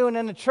he's doing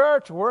in the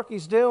church, the work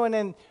he's doing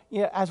in,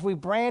 as we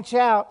branch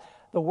out,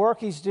 the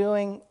work he's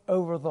doing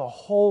over the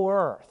whole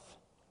earth.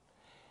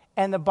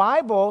 And the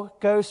Bible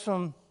goes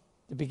from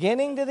the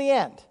beginning to the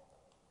end.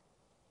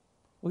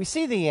 We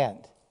see the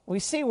end. We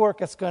see work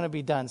that's going to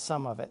be done,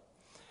 some of it.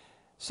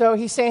 So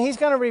he's saying he's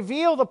going to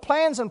reveal the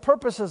plans and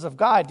purposes of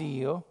God to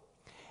you,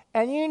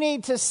 and you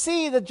need to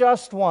see the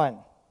just one,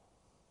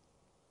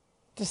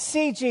 to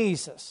see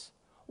Jesus.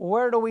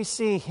 Where do we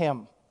see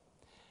him?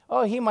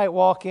 Oh, he might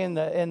walk in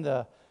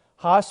the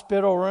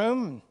hospital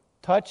room and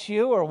touch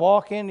you, or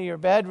walk into your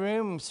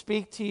bedroom and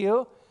speak to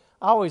you.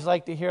 I always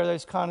like to hear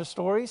those kind of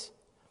stories.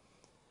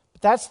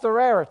 But that's the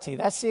rarity.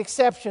 That's the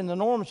exception. The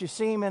norm is you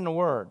see him in the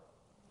Word.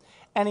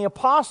 And the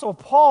Apostle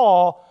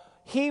Paul,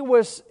 he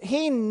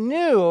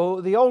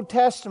knew the Old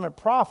Testament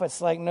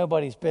prophets like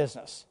nobody's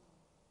business.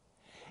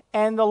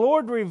 And the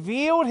Lord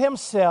revealed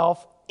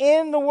himself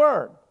in the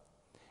Word.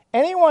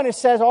 Anyone who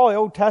says, oh, the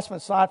Old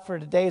Testament's not for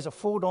today is a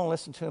fool, don't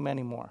listen to him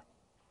anymore.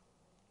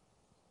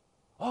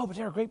 Oh, but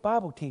they're a great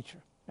Bible teacher.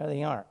 No,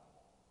 they aren't.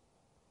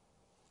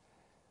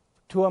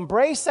 To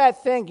embrace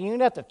that thinking, you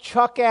have to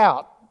chuck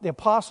out the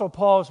Apostle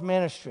Paul's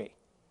ministry.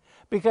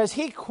 Because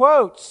he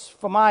quotes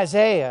from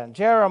Isaiah and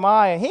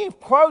Jeremiah. He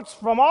quotes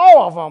from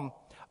all of them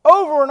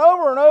over and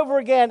over and over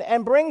again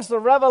and brings the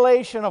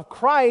revelation of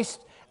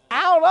Christ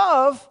out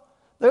of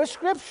those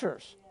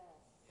scriptures.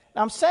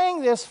 Now, I'm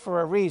saying this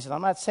for a reason.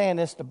 I'm not saying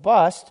this to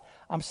bust.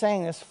 I'm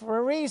saying this for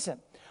a reason.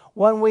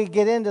 When we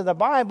get into the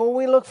Bible,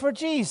 we look for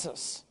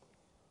Jesus.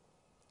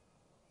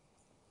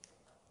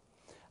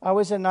 I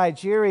was in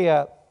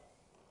Nigeria,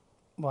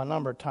 well, a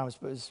number of times,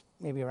 but it was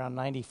maybe around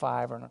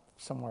 95 or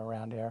somewhere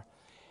around there.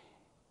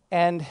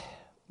 And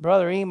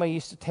Brother Ema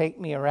used to take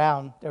me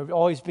around. There would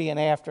always be an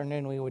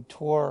afternoon we would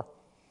tour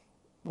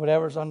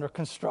whatever's under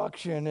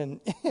construction and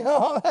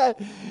all that.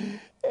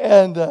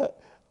 And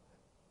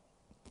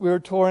we were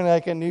touring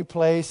like a new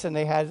place, and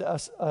they had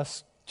a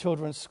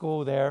children's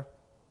school there.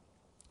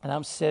 And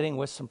I'm sitting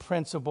with some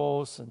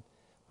principals and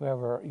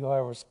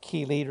whoever's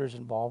key leaders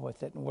involved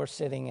with it. And we're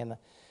sitting in a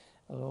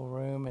little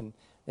room, and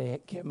they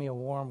give me a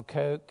warm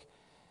Coke.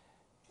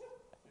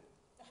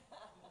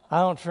 I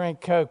don't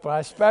drink Coke, but I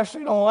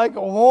especially don't like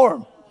it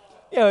warm.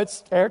 You know,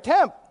 it's air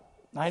temp,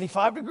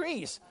 95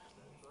 degrees.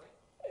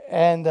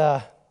 And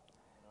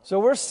so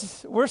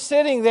we're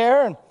sitting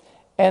there,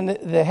 and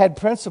the head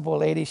principal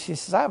lady, she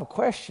says, I have a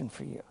question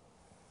for you.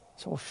 I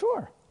said, well,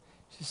 sure.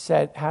 She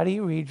said, how do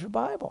you read your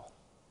Bible?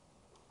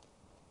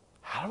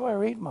 How do I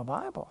read my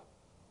Bible?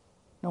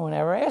 No one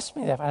ever asked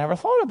me that. I never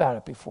thought about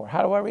it before.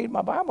 How do I read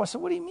my Bible? I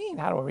said, what do you mean,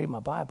 how do I read my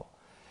Bible?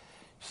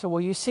 She said,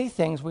 well, you see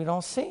things we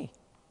don't see.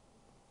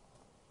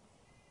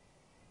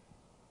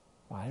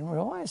 Well, I didn't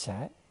realize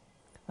that.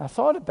 I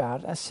thought about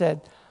it. I said,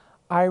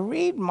 I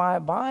read my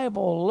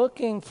Bible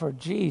looking for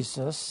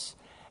Jesus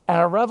and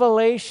a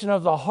revelation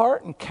of the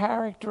heart and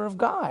character of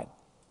God.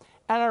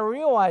 And I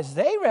realized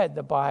they read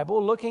the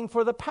Bible looking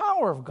for the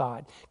power of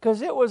God,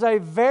 because it was a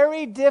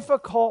very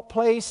difficult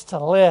place to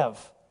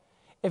live.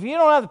 If you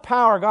don't have the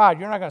power of God,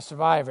 you're not going to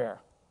survive there.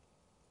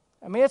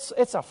 I mean,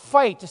 it's a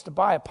fight just to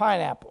buy a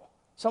pineapple.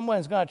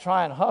 Someone's going to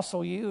try and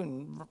hustle you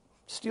and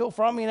steal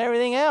from you and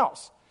everything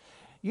else.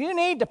 You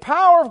need the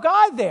power of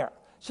God there.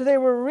 So they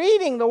were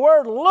reading the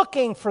Word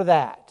looking for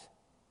that.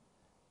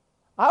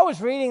 I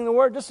was reading the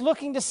Word just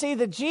looking to see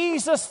the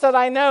Jesus that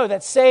I know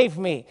that saved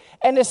me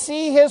and to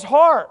see His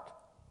heart.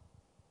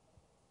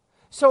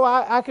 So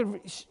I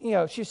could,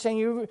 she's saying,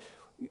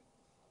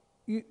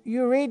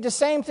 you read the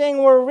same thing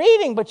we're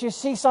reading, but you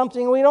see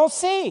something we don't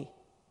see.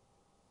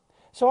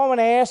 So I'm going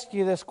to ask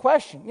you this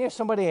question.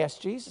 Somebody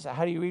asked Jesus,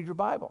 how do you read your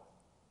Bible?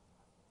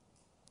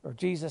 Or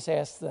Jesus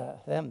asked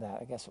them that,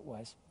 I guess it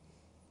was.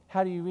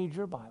 How do you read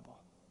your Bible?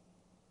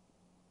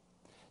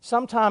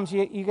 Sometimes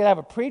you could have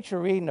a preacher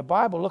reading the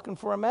Bible looking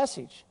for a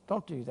message.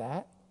 Don't do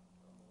that.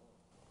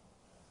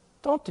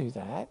 Don't do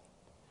that.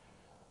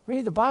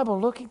 Read the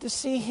Bible looking to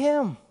see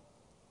Him.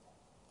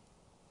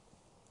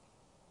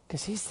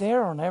 Because He's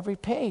there on every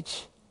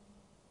page.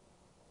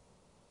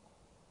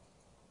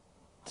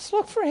 Just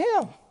look for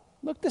Him.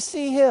 Look to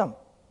see Him.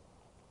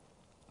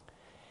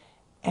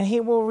 And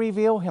He will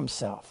reveal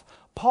Himself.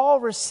 Paul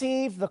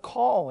received the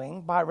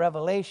calling by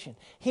revelation.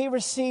 He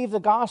received the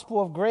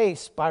gospel of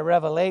grace by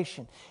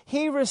revelation.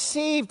 He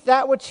received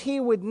that which he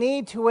would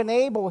need to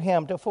enable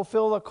him to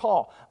fulfill the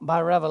call by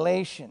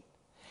revelation.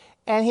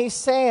 And he's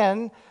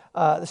saying,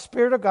 the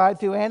Spirit of God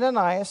through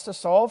Ananias to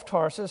Saul of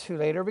Tarsus, who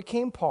later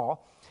became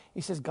Paul,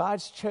 he says,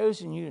 God's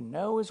chosen you to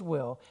know His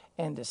will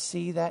and to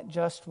see that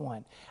just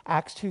one.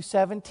 Acts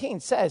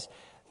 2:17 says,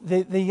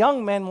 the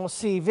young men will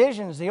see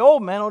visions, the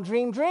old men will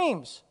dream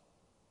dreams.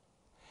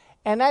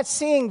 And that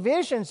seeing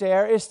visions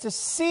there is to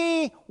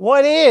see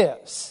what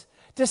is,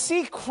 to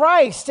see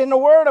Christ in the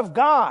Word of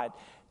God,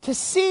 to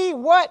see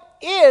what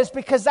is,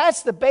 because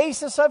that's the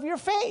basis of your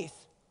faith.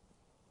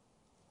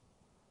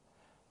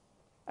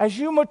 As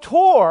you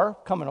mature,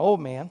 become an old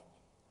man,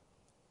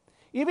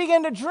 you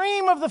begin to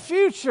dream of the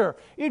future.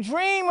 You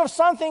dream of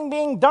something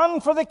being done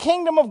for the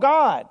kingdom of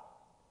God.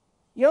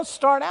 You don't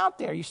start out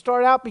there. You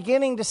start out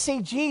beginning to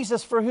see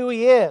Jesus for who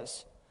He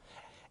is.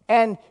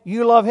 And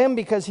you love Him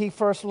because He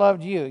first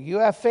loved you. You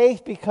have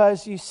faith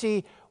because you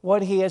see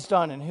what He has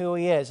done and who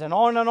He is. And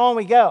on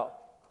we go.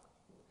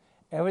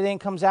 Everything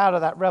comes out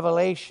of that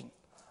revelation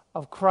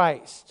of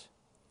Christ.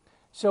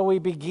 So we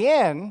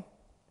begin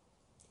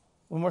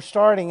when we're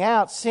starting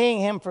out, seeing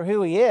him for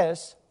who he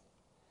is.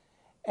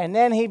 And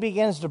then he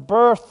begins to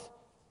birth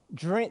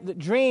the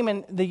dream,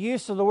 and the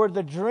use of the word,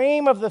 the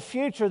dream of the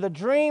future, the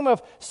dream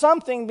of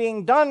something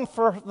being done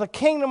for the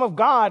kingdom of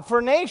God,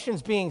 for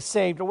nations being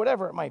saved, or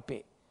whatever it might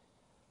be.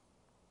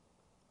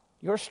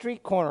 Your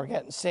street corner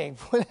getting saved,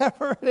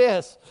 whatever it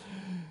is.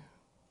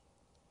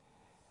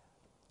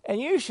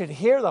 And you should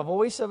hear the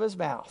voice of his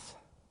mouth.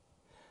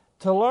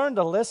 To learn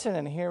to listen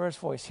and hear his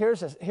voice.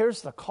 Here's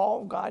the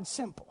call of God,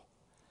 simple.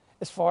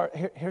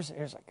 Here's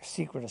like a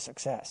secret of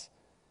success.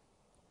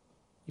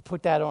 You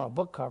put that on a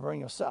book cover and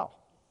you'll sell.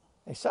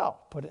 They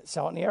sell.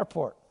 Sell it in the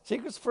airport.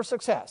 Secrets for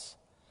success.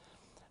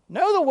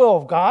 Know the will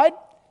of God.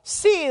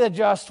 See the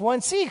just one.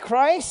 See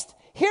Christ.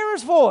 Hear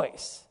his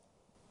voice.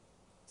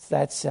 It's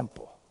that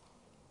simple.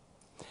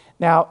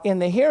 Now, in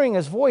the hearing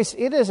his voice,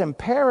 it is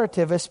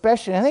imperative,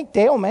 especially, I think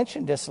Dale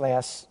mentioned this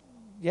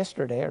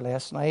yesterday or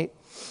last night,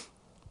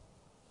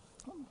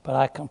 but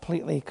I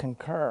completely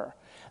concur.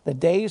 The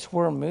days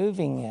we're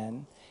moving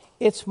in,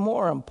 it's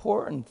more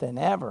important than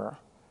ever,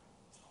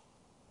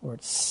 or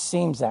it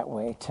seems that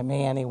way to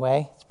me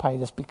anyway. It's probably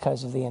just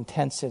because of the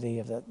intensity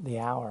of the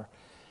hour.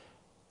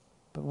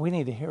 But we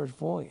need to hear his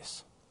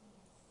voice.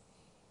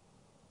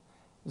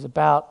 It was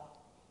about,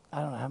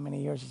 I don't know how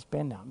many years it's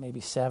been now, maybe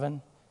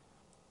 7.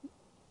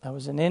 I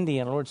was in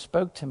India and the Lord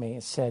spoke to me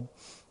and said,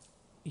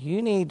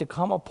 you need to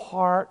come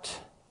apart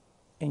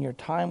in your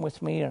time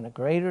with me in a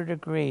greater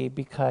degree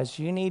because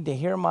you need to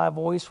hear my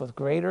voice with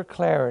greater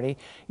clarity.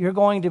 You're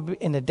going to be,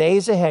 in the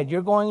days ahead,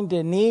 you're going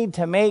to need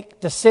to make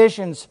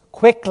decisions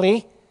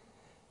quickly.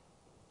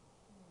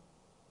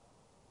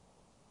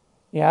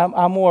 Yeah,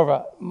 I'm more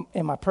of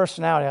in my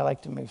personality, I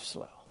like to move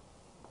slow.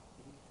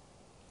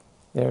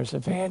 There's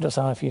evangelist,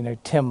 I don't know if you know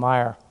Tim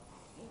Meyer,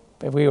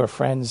 but we were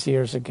friends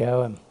years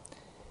ago, and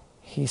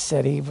he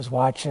said he was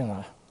watching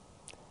a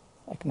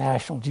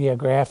National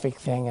Geographic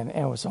thing, and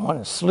it was on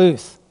a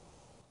sleuth.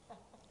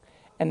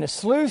 And the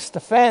sleuth's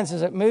defense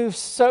is it moves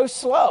so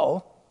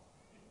slow,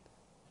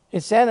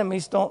 its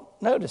enemies don't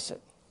notice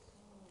it.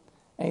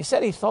 And he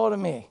said he thought of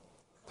me.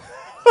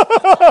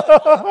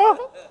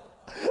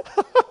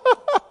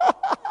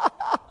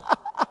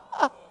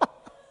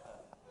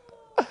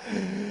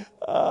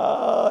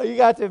 You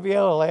got to be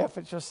able to laugh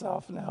at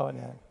yourself now and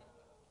then.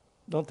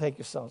 Don't take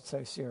yourself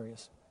so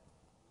serious.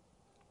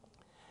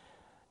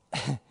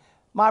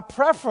 My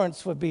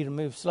preference would be to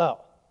move slow.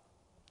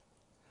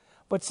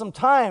 But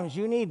sometimes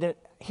you need to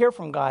hear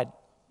from God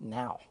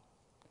now.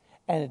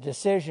 And a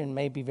decision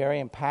may be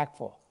very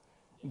impactful,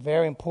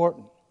 very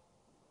important.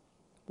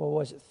 What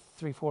was it,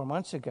 3-4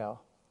 months ago?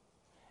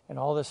 And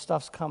all this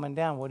stuff's coming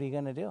down. What are you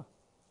going to do?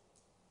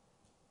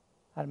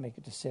 I had to make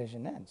a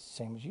decision then,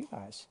 same as you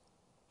guys.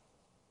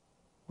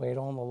 Wait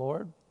on the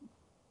Lord.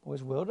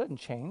 His will doesn't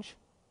change.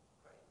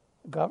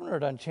 The governor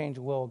doesn't change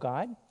the will of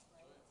God.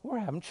 We're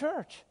having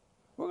church.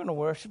 We're going to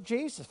worship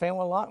Jesus. If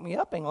anyone lock me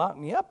up, they can lock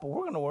me up, but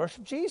we're going to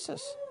worship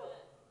Jesus.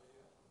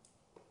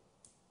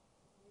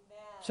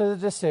 Amen. So the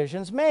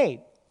decision's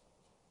made.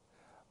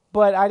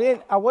 But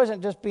I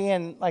wasn't just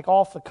being like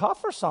off the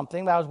cuff or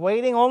something. I was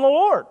waiting on the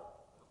Lord.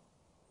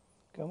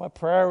 Go to my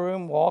prayer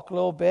room, walk a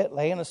little bit,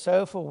 lay on the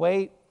sofa,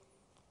 wait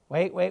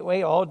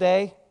all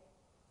day.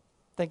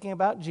 Thinking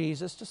about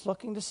Jesus, just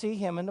looking to see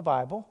him in the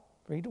Bible.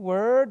 Read the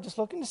word, just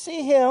looking to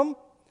see him.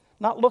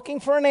 Not looking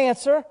for an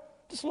answer,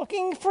 just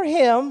looking for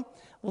him,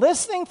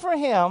 listening for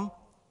him.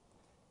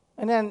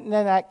 And then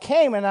that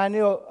came, and I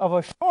knew of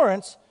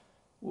assurance,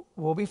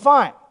 we'll be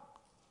fine.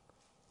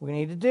 We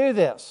need to do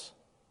this.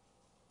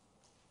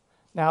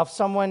 Now, if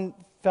someone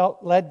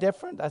felt led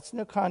different, that's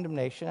no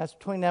condemnation. That's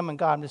between them and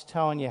God. I'm just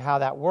telling you how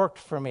that worked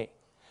for me.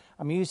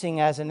 I'm using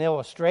as an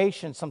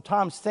illustration.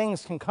 Sometimes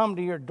things can come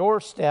to your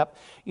doorstep.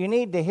 You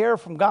need to hear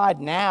from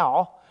God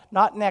now,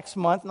 not next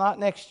month, not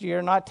next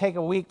year, not take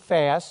a week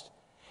fast.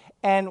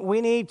 And we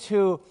need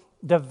to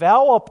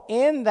develop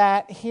in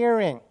that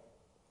hearing.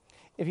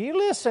 If you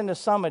listen to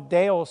some of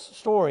Dale's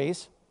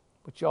stories,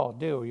 which you all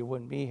do or you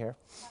wouldn't be here,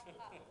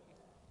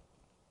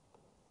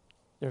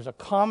 there's a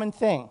common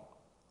thing.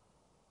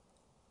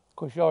 Of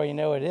course, you already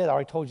know what it is. I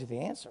already told you the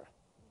answer.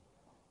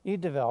 You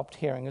developed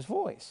hearing his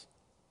voice.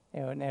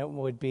 And it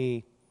would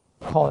be,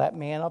 call that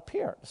man up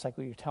here, just like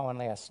we were telling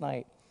last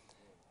night.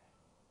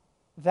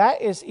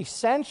 That is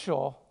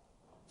essential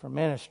for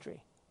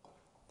ministry.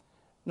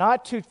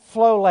 Not to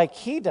flow like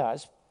he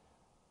does,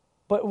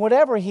 but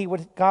whatever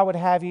God would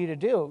have you to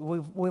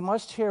do. We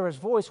must hear his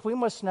voice. We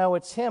must know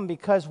it's him,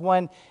 because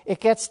when it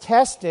gets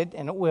tested,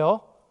 and it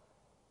will,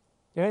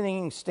 the only thing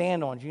you can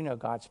stand on is you know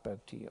God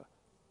spoke to you.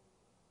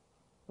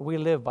 We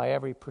live by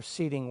every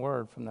preceding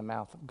word from the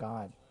mouth of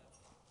God.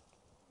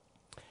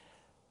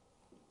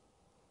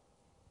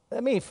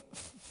 Let me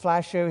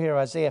flash over here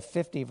Isaiah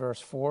 50, verse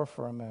 4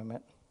 for a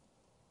moment.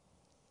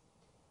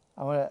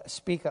 I want to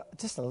speak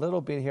just a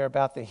little bit here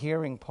about the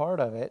hearing part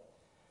of it.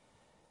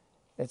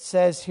 It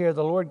says here,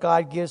 the Lord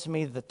God gives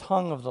me the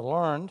tongue of the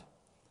learned,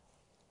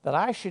 that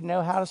I should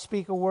know how to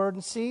speak a word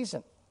in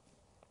season.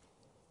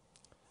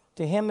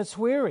 To him that's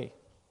weary,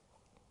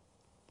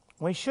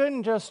 We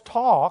shouldn't just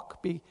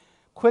talk, be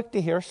quick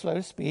to hear, slow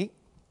to speak.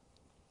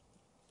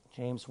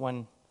 James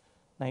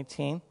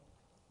 1:19.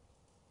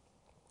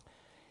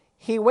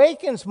 He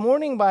wakens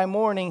morning by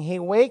morning, he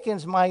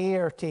wakens my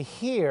ear to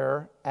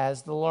hear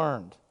as the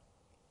learned.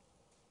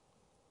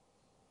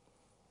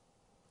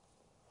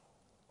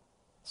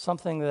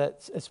 Something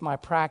that it's my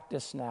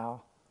practice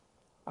now.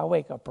 I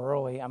wake up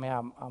early. I mean,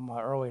 I'm an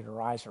early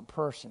riser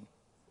person.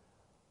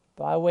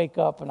 But I wake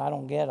up and I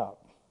don't get up.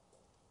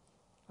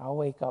 I'll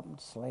wake up and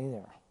just lay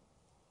there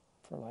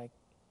for like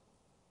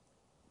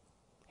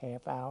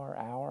half hour,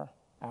 hour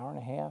and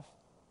a half.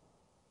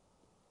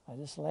 I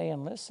just lay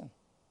and listen.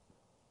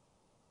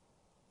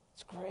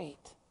 It's great.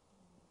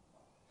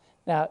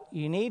 Now,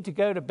 you need to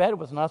go to bed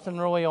with nothing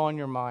really on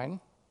your mind.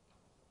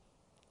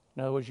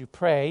 In other words, you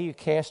pray, you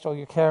cast all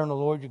your care on the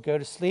Lord, you go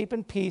to sleep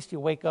in peace, you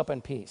wake up in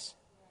peace.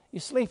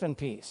 You sleep in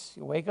peace,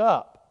 you wake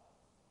up.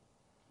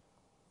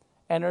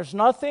 And there's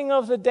nothing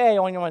of the day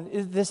on your mind.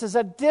 This is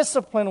a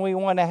discipline we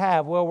want to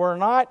have where we're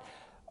not,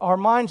 our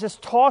mind's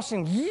just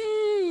tossing,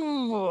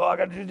 I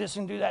got to do this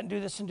and do that and do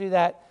this and do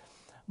that.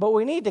 But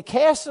we need to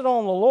cast it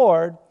on the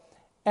Lord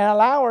and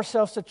allow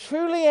ourselves to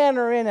truly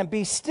enter in and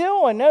be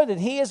still and know that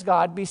He is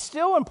God. Be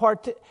still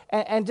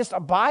and just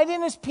abide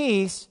in His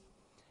peace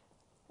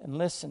and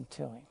listen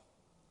to Him.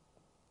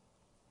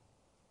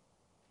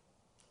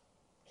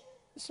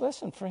 Just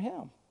listen for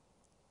Him.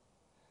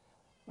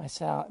 Might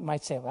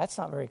say, well, that's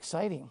not very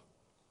exciting.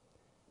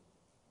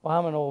 Well,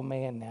 I'm an old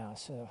man now,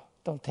 so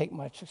don't take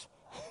much.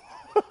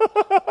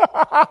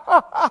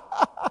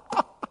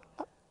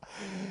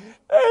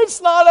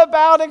 It's not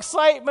about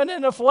excitement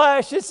in the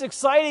flesh. It's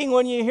exciting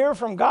when you hear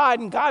from God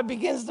and God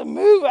begins to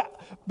move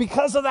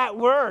because of that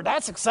word.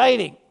 That's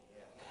exciting.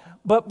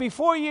 But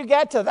before you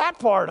get to that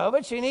part of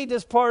it, you need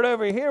this part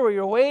over here where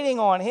you're waiting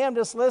on Him,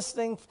 just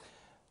listening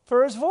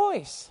for His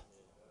voice.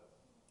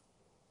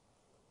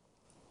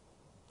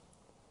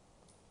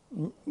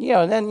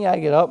 Then I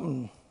get up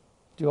and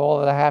do all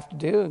that I have to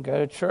do and go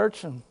to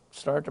church and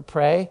start to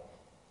pray.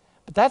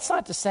 But that's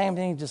not the same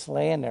thing as just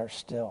laying there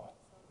still.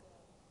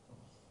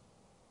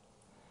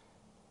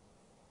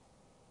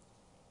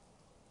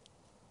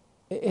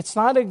 It's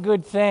not a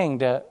good thing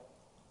to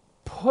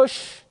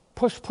push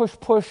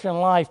in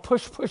life.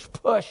 Push.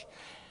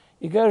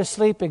 You go to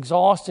sleep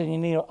exhausted and you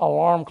need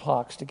alarm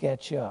clocks to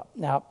get you up.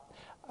 Now,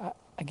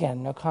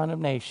 again, no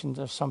condemnation.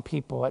 There's some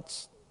people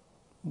that's,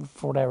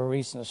 for whatever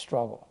reason, a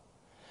struggle.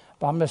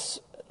 But I'm just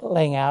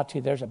laying out to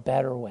you there's a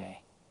better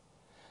way.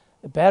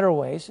 The better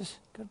way is just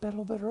go to bed a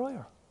little bit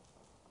earlier.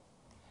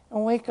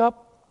 And wake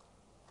up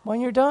when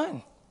you're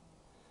done.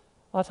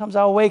 A lot of times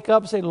I'll wake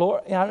up and say,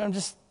 Lord, I'm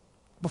just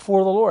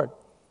before the Lord.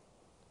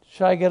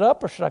 Should I get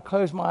up or should I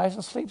close my eyes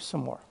and sleep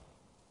some more?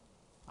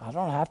 I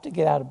don't have to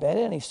get out of bed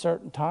at any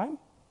certain time.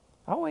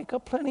 I'll wake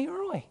up plenty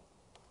early.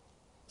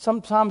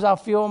 Sometimes I'll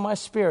feel in my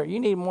spirit, you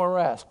need more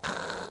rest.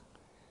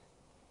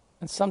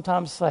 And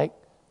sometimes it's like,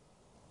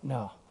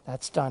 no,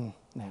 that's done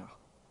now.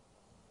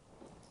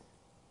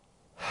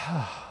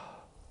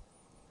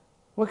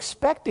 We'll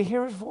expect to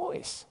hear His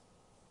voice.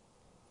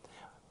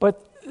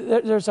 But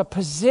there's a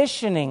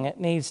positioning that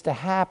needs to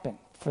happen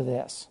for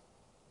this.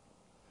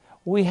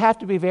 We have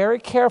to be very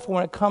careful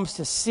when it comes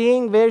to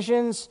seeing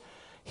visions,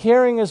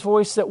 hearing His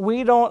voice, that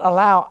we don't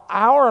allow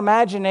our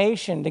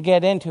imagination to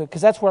get into it,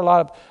 because that's where a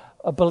lot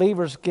of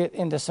believers get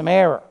into some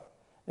error.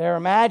 They're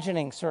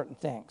imagining certain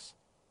things.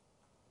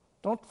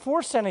 Don't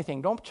force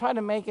anything. Don't try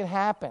to make it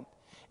happen.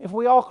 If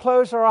we all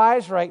close our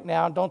eyes right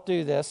now, and don't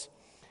do this,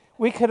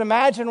 we could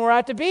imagine we're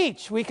at the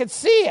beach. We could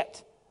see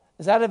it.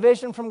 Is that a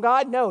vision from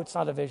God? No, it's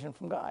not a vision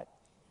from God.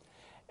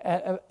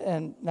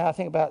 And now I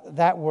think about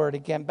that word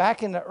again.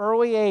 Back in the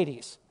early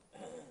 80s,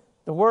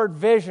 the word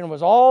vision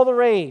was all the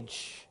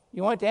rage.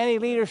 You went to any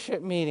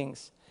leadership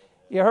meetings,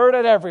 you heard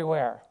it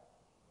everywhere.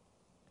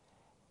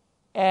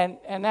 And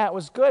that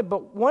was good.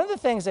 But one of the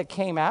things that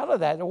came out of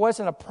that, there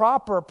wasn't a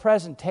proper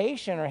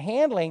presentation or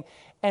handling,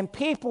 and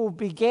people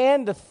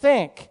began to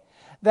think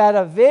that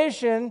a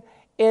vision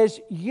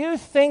is you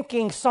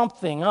thinking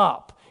something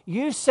up,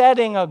 you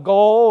setting a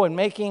goal and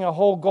making a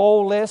whole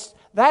goal list.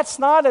 That's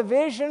not a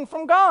vision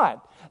from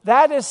God.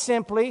 That is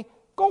simply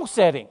goal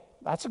setting.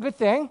 That's a good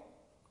thing.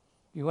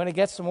 You want to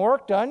get some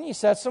work done, you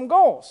set some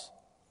goals.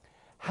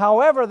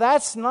 However,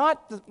 that's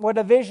not what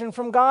a vision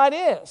from God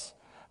is.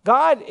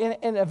 God,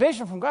 in a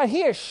vision from God,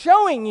 He is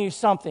showing you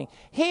something.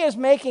 He is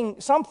making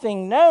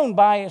something known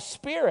by His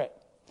Spirit.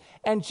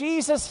 And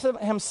Jesus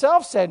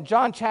Himself said,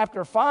 John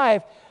chapter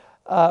 5,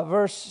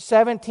 verse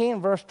 17,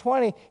 verse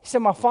 20, He said,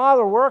 my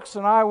Father works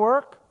and I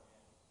work.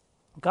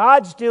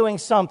 God's doing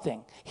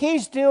something.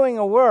 He's doing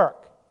a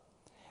work.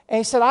 And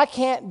He said, I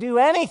can't do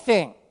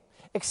anything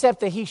except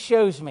that He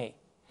shows me,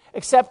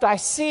 except I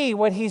see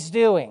what He's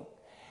doing.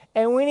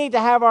 And we need to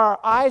have our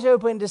eyes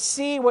open to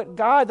see what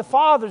God the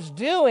Father's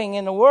doing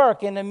in the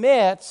work, in the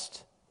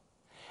midst,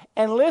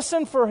 and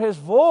listen for His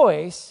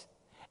voice,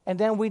 and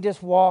then we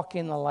just walk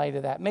in the light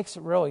of that. It makes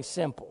it really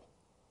simple.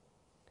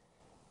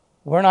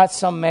 We're not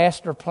some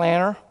master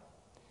planner.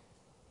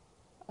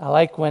 I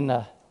like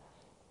when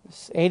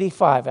was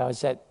 85. I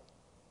was at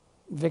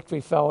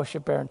Victory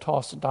Fellowship there in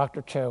Tulsa.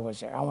 Dr. Cho was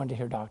there. I wanted to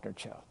hear Dr.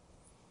 Cho,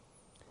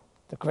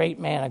 the great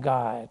man of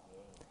God.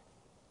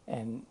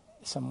 And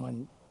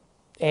someone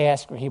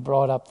asked, or he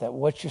brought up that,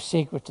 what's your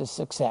secret to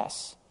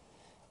success?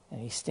 And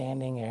he's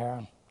standing there,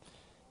 and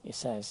he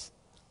says,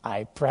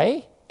 I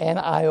pray and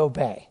I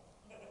obey.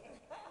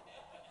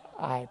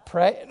 I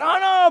pray.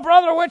 No,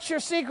 brother, what's your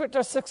secret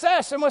to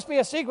success? There must be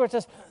a secret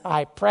to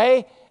I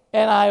pray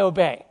and I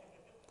obey.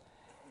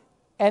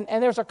 And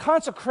there's a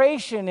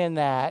consecration in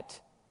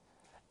that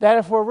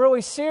if we're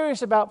really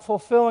serious about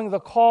fulfilling the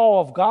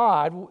call of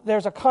God,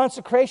 there's a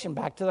consecration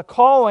back to the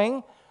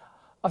calling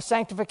of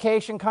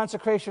sanctification,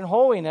 consecration,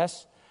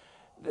 holiness.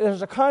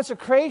 There's a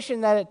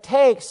consecration that it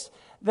takes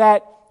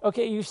that,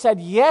 okay, you said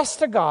yes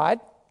to God,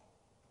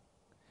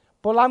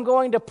 but I'm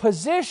going to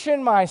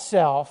position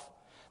myself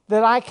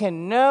that I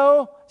can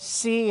know,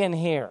 see, and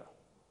hear.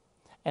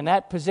 And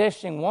that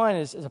positioning, one,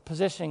 is a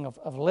positioning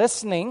of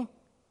listening,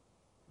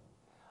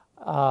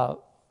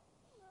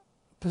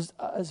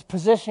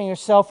 positioning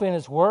yourself in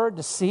His Word,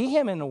 to see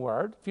Him in the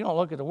Word. If you don't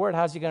look at the Word,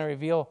 how's He going to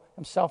reveal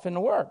Himself in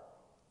the Word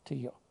to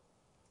you?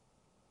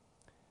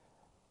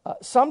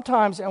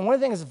 Sometimes, and one of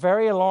the things that's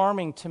very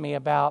alarming to me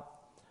about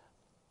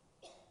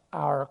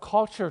our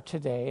culture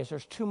today is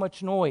there's too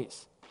much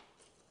noise.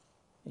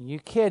 And you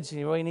kids,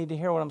 you really need to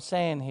hear what I'm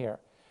saying here.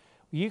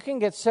 You can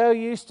get so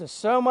used to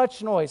so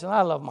much noise, and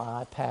I love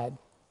my iPad.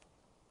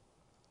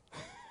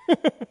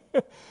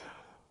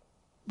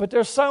 But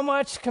there's so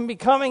much can be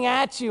coming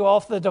at you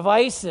off the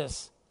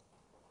devices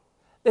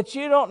that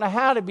you don't know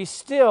how to be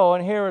still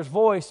and hear His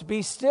voice.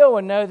 Be still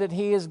and know that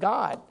He is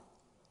God.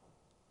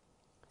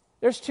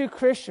 There's 2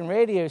 Christian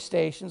radio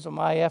stations on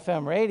my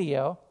FM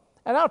radio,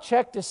 and I'll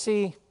check to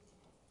see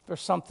if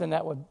there's something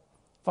that would,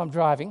 if I'm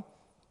driving,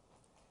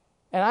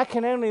 and I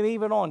can only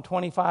leave it on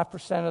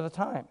 25% of the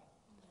time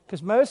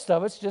because most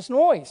of it's just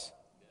noise.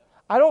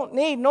 I don't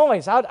need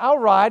noise. I'll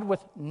ride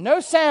with no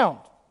sound.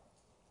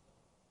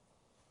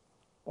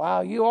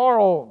 Wow, you are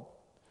old.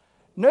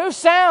 No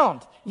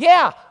sound.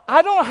 Yeah,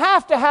 I don't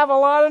have to have a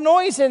lot of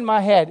noise in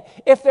my head.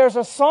 If there's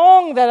a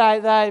song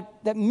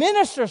that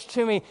ministers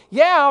to me,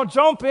 yeah, I'll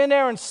jump in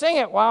there and sing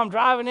it while I'm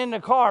driving in the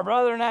car. But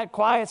other than that,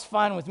 quiet's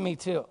fine with me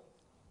too.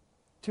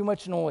 Too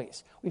much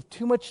noise. We have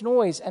too much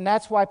noise, and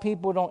that's why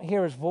people don't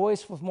hear His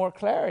voice with more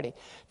clarity.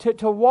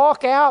 To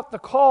walk out the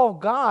call of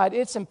God,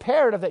 it's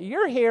imperative that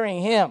you're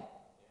hearing Him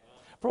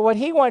for what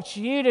He wants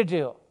you to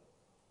do.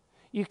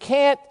 You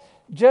can't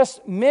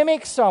just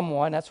mimic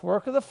someone. That's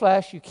work of the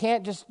flesh. You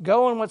can't just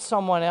go on what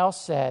someone else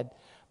said.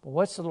 But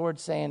what's the Lord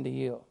saying to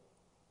you?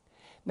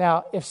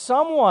 Now, if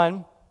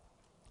someone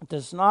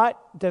does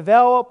not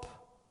develop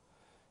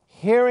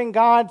hearing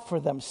God for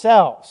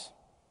themselves,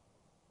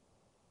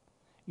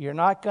 you're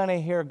not going to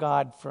hear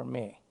God from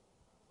me,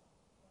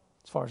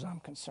 as far as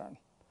I'm concerned.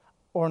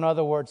 Or in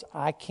other words,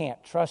 I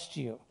can't trust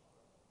you.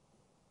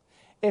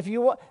 If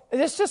you want,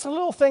 it's just a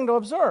little thing to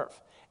observe.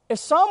 If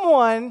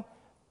someone,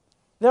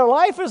 their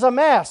life is a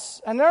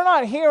mess, and they're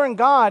not hearing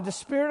God, the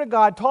Spirit of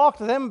God, talk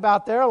to them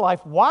about their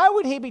life, why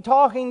would He be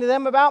talking to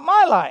them about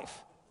my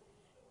life?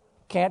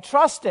 Can't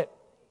trust it.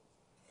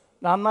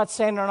 Now, I'm not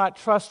saying they're not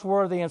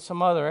trustworthy in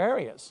some other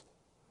areas,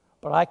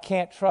 but I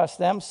can't trust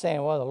them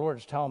saying, well, the Lord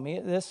is telling me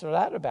this or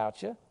that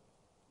about you.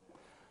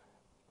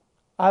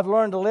 I've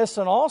learned to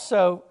listen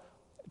also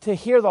to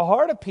hear the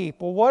heart of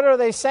people. What are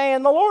they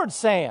saying the Lord's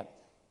saying?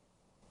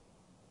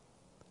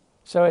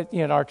 So,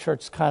 in our church,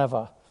 it's kind of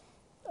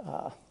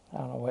I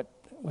don't know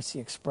what's the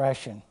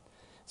expression.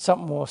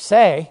 Something we'll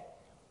say,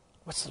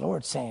 what's the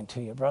Lord saying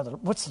to you, brother?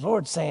 What's the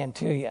Lord saying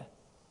to you?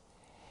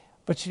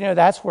 But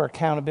that's where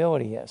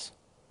accountability is.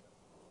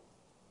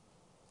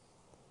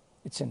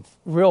 It's in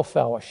real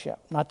fellowship,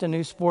 not the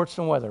new sports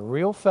and weather.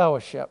 Real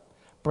fellowship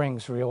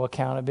brings real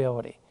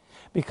accountability.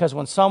 Because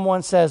when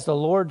someone says, the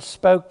Lord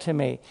spoke to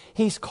me,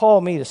 He's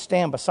called me to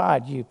stand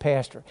beside you,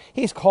 pastor.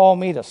 He's called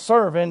me to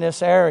serve in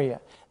this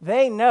area.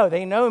 They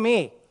know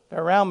me.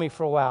 They're around me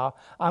for a while.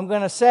 I'm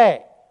going to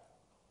say,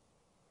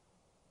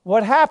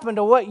 what happened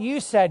to what you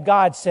said,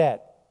 God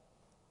said?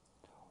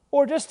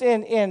 Or just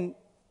in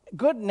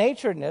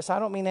good-naturedness, I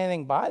don't mean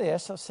anything by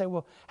this. I'll say,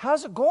 well,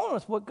 how's it going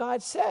with what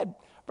God said?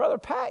 Brother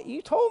Pat,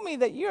 you told me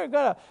that you're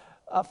going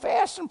to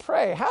fast and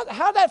pray.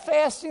 How'd that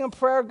fasting and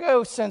prayer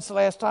go since the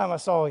last time I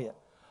saw you?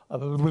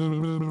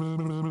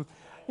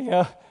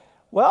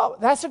 Well,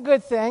 that's a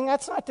good thing.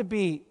 That's not to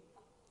be,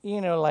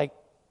 like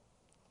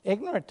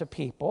ignorant to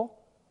people.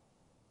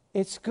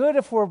 It's good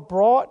if we're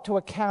brought to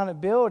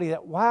accountability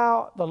that,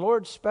 wow, the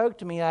Lord spoke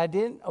to me and I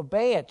didn't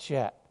obey it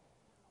yet.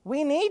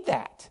 We need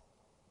that.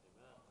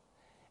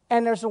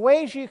 And there's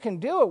ways you can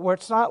do it where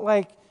it's not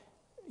like,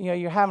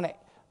 you're having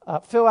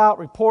to fill out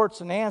reports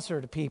and answer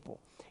to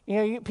people.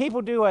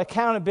 People do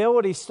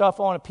accountability stuff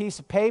on a piece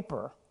of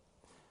paper,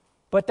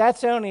 but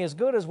that's only as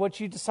good as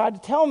what you decide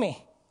to tell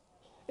me.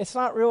 It's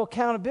not real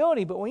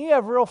accountability, but when you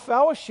have real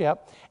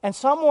fellowship and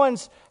someone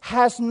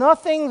has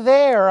nothing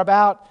there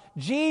about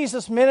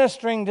Jesus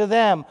ministering to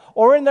them,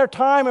 or in their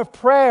time of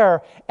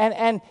prayer,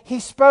 and he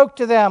spoke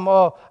to them,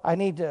 oh, I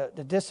need to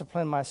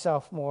discipline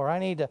myself more. I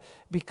need to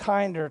be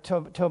kinder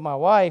to my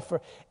wife.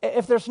 Or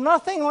if there's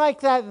nothing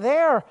like that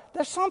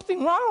there's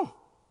something wrong.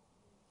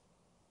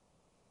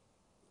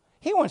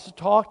 He wants to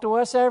talk to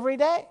us every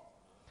day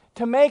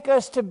to make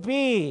us to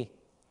be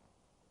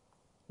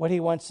what he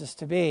wants us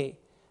to be.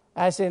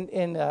 As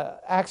in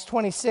Acts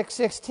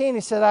 26:16,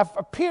 he said, I've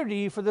appeared to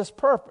you for this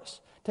purpose,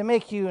 to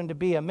make you and to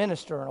be a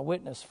minister and a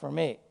witness for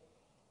me.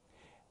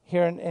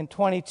 Here in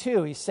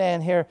 22, he's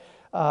saying here,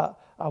 I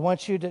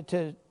want you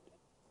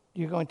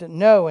you're going to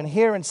know and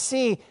hear and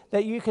see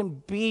that you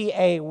can be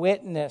a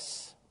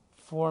witness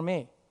for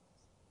me.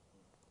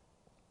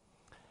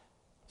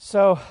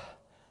 So,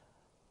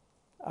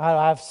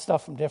 I have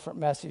stuff from different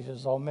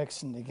messages all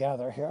mixing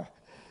together here.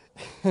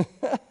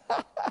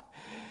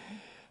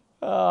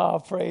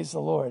 Oh, praise the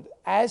Lord.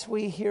 As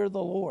we hear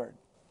the Lord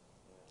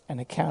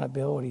and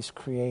accountability is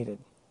created,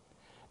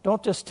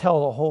 don't just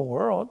tell the whole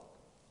world,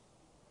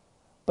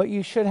 but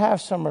you should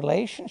have some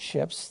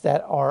relationships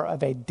that are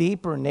of a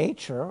deeper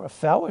nature, a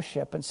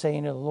fellowship, and say,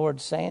 the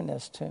Lord's saying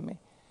this to me.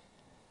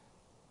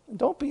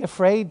 Don't be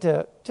afraid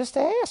to just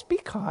ask, be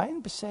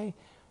kind, but say,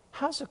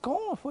 how's it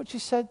going with what you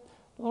said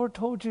the Lord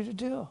told you to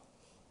do?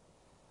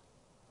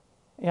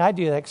 I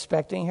do that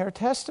expecting to hear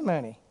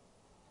testimony.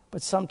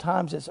 But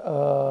sometimes it's,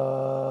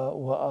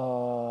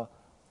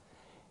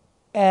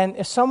 And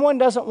if someone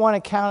doesn't want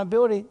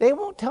accountability, they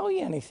won't tell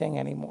you anything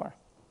anymore.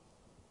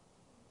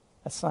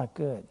 That's not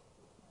good.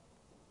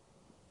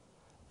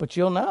 But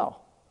you'll know.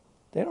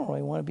 They don't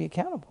really want to be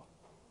accountable.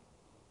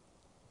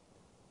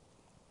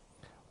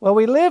 Well,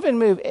 we live and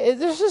move.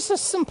 There's just a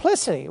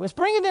simplicity. Let's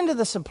bring it into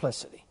the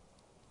simplicity.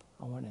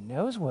 I want to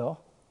know his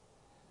will,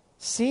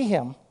 see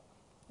him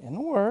in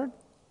the Word.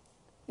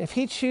 If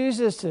he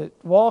chooses to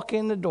walk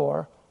in the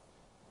door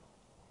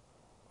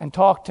and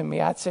talk to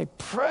me, I'd say,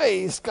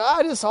 praise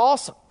God, it's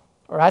awesome.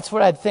 Or that's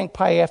what I'd think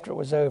probably after it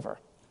was over.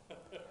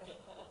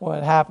 When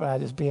it happened,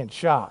 I'd just be in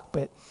shock.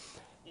 But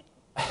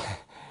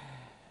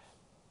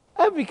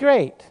that'd be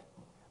great.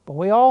 But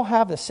we all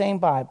have the same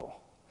Bible.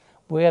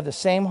 We have the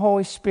same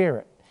Holy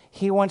Spirit.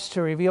 He wants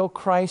to reveal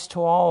Christ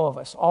to all of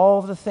us, all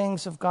of the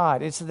things of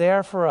God. It's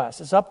there for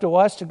us. It's up to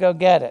us to go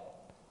get it.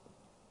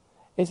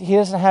 He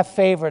doesn't have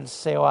favorites to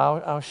say, oh,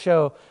 I'll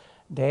show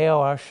Dale,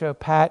 I'll show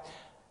Pat.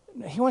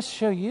 He wants to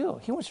show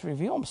you. He wants to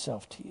reveal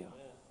himself to you.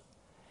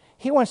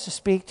 He wants to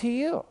speak to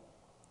you.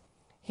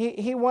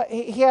 He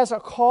has a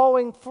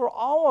calling for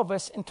all of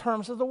us in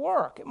terms of the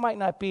work. It might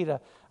not be the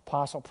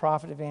apostle,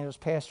 prophet, evangelist,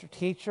 pastor,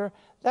 teacher.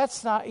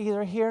 That's not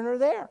either here nor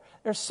there.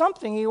 There's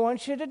something he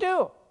wants you to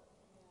do.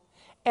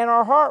 And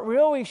our heart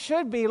really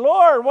should be,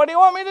 Lord, what do you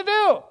want me to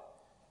do?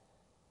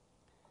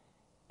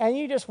 And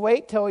you just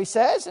wait till he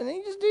says, and then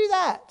you just do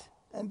that.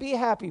 And be a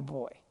happy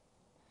boy.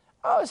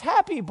 I was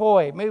happy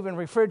boy moving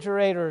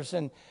refrigerators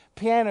and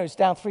pianos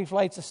down 3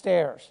 flights of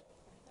stairs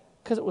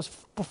because it was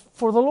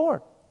for the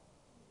Lord.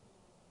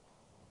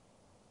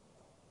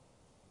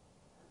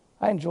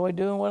 I enjoy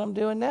doing what I'm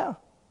doing now.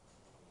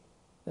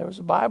 There was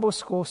a Bible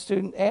school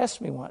student asked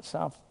me once,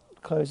 I'll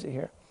close it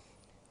here,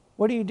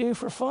 what do you do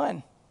for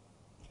fun?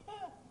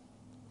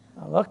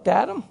 I looked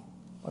at him,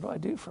 what do I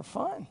do for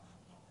fun?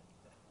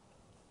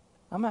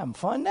 I'm having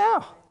fun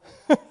now.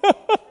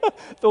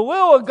 The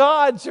will of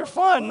God's your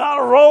fun, not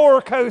a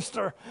roller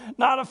coaster,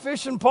 not a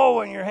fishing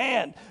pole in your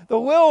hand. The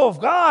will of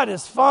God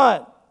is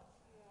fun.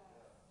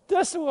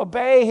 Just to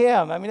obey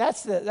him. I mean,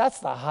 that's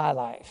the high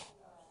life.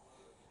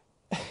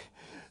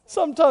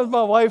 Sometimes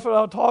my wife and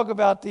I'll talk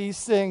about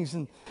these things,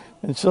 and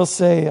she'll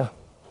say,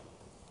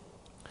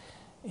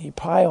 you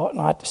probably ought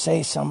not to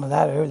say some of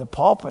that over the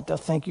pulpit. They'll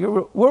think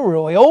we're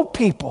really old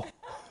people.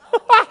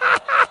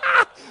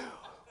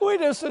 We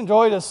just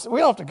enjoy this. We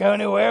don't have to go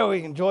anywhere.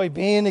 We enjoy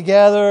being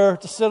together,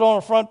 to sit on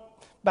the front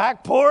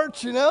back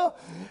porch,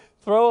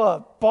 throw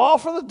a ball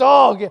for the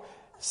dog.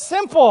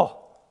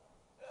 Simple.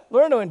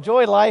 Learn to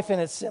enjoy life in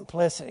its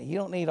simplicity. You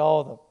don't need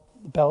all the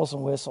bells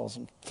and whistles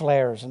and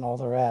flares and all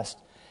the rest.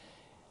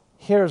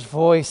 Hear his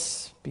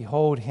voice,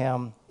 behold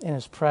him. In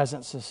his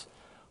presence is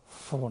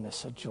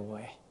fullness of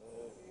joy.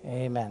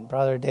 Amen.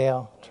 Brother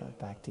Dale, turn it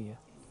back to you.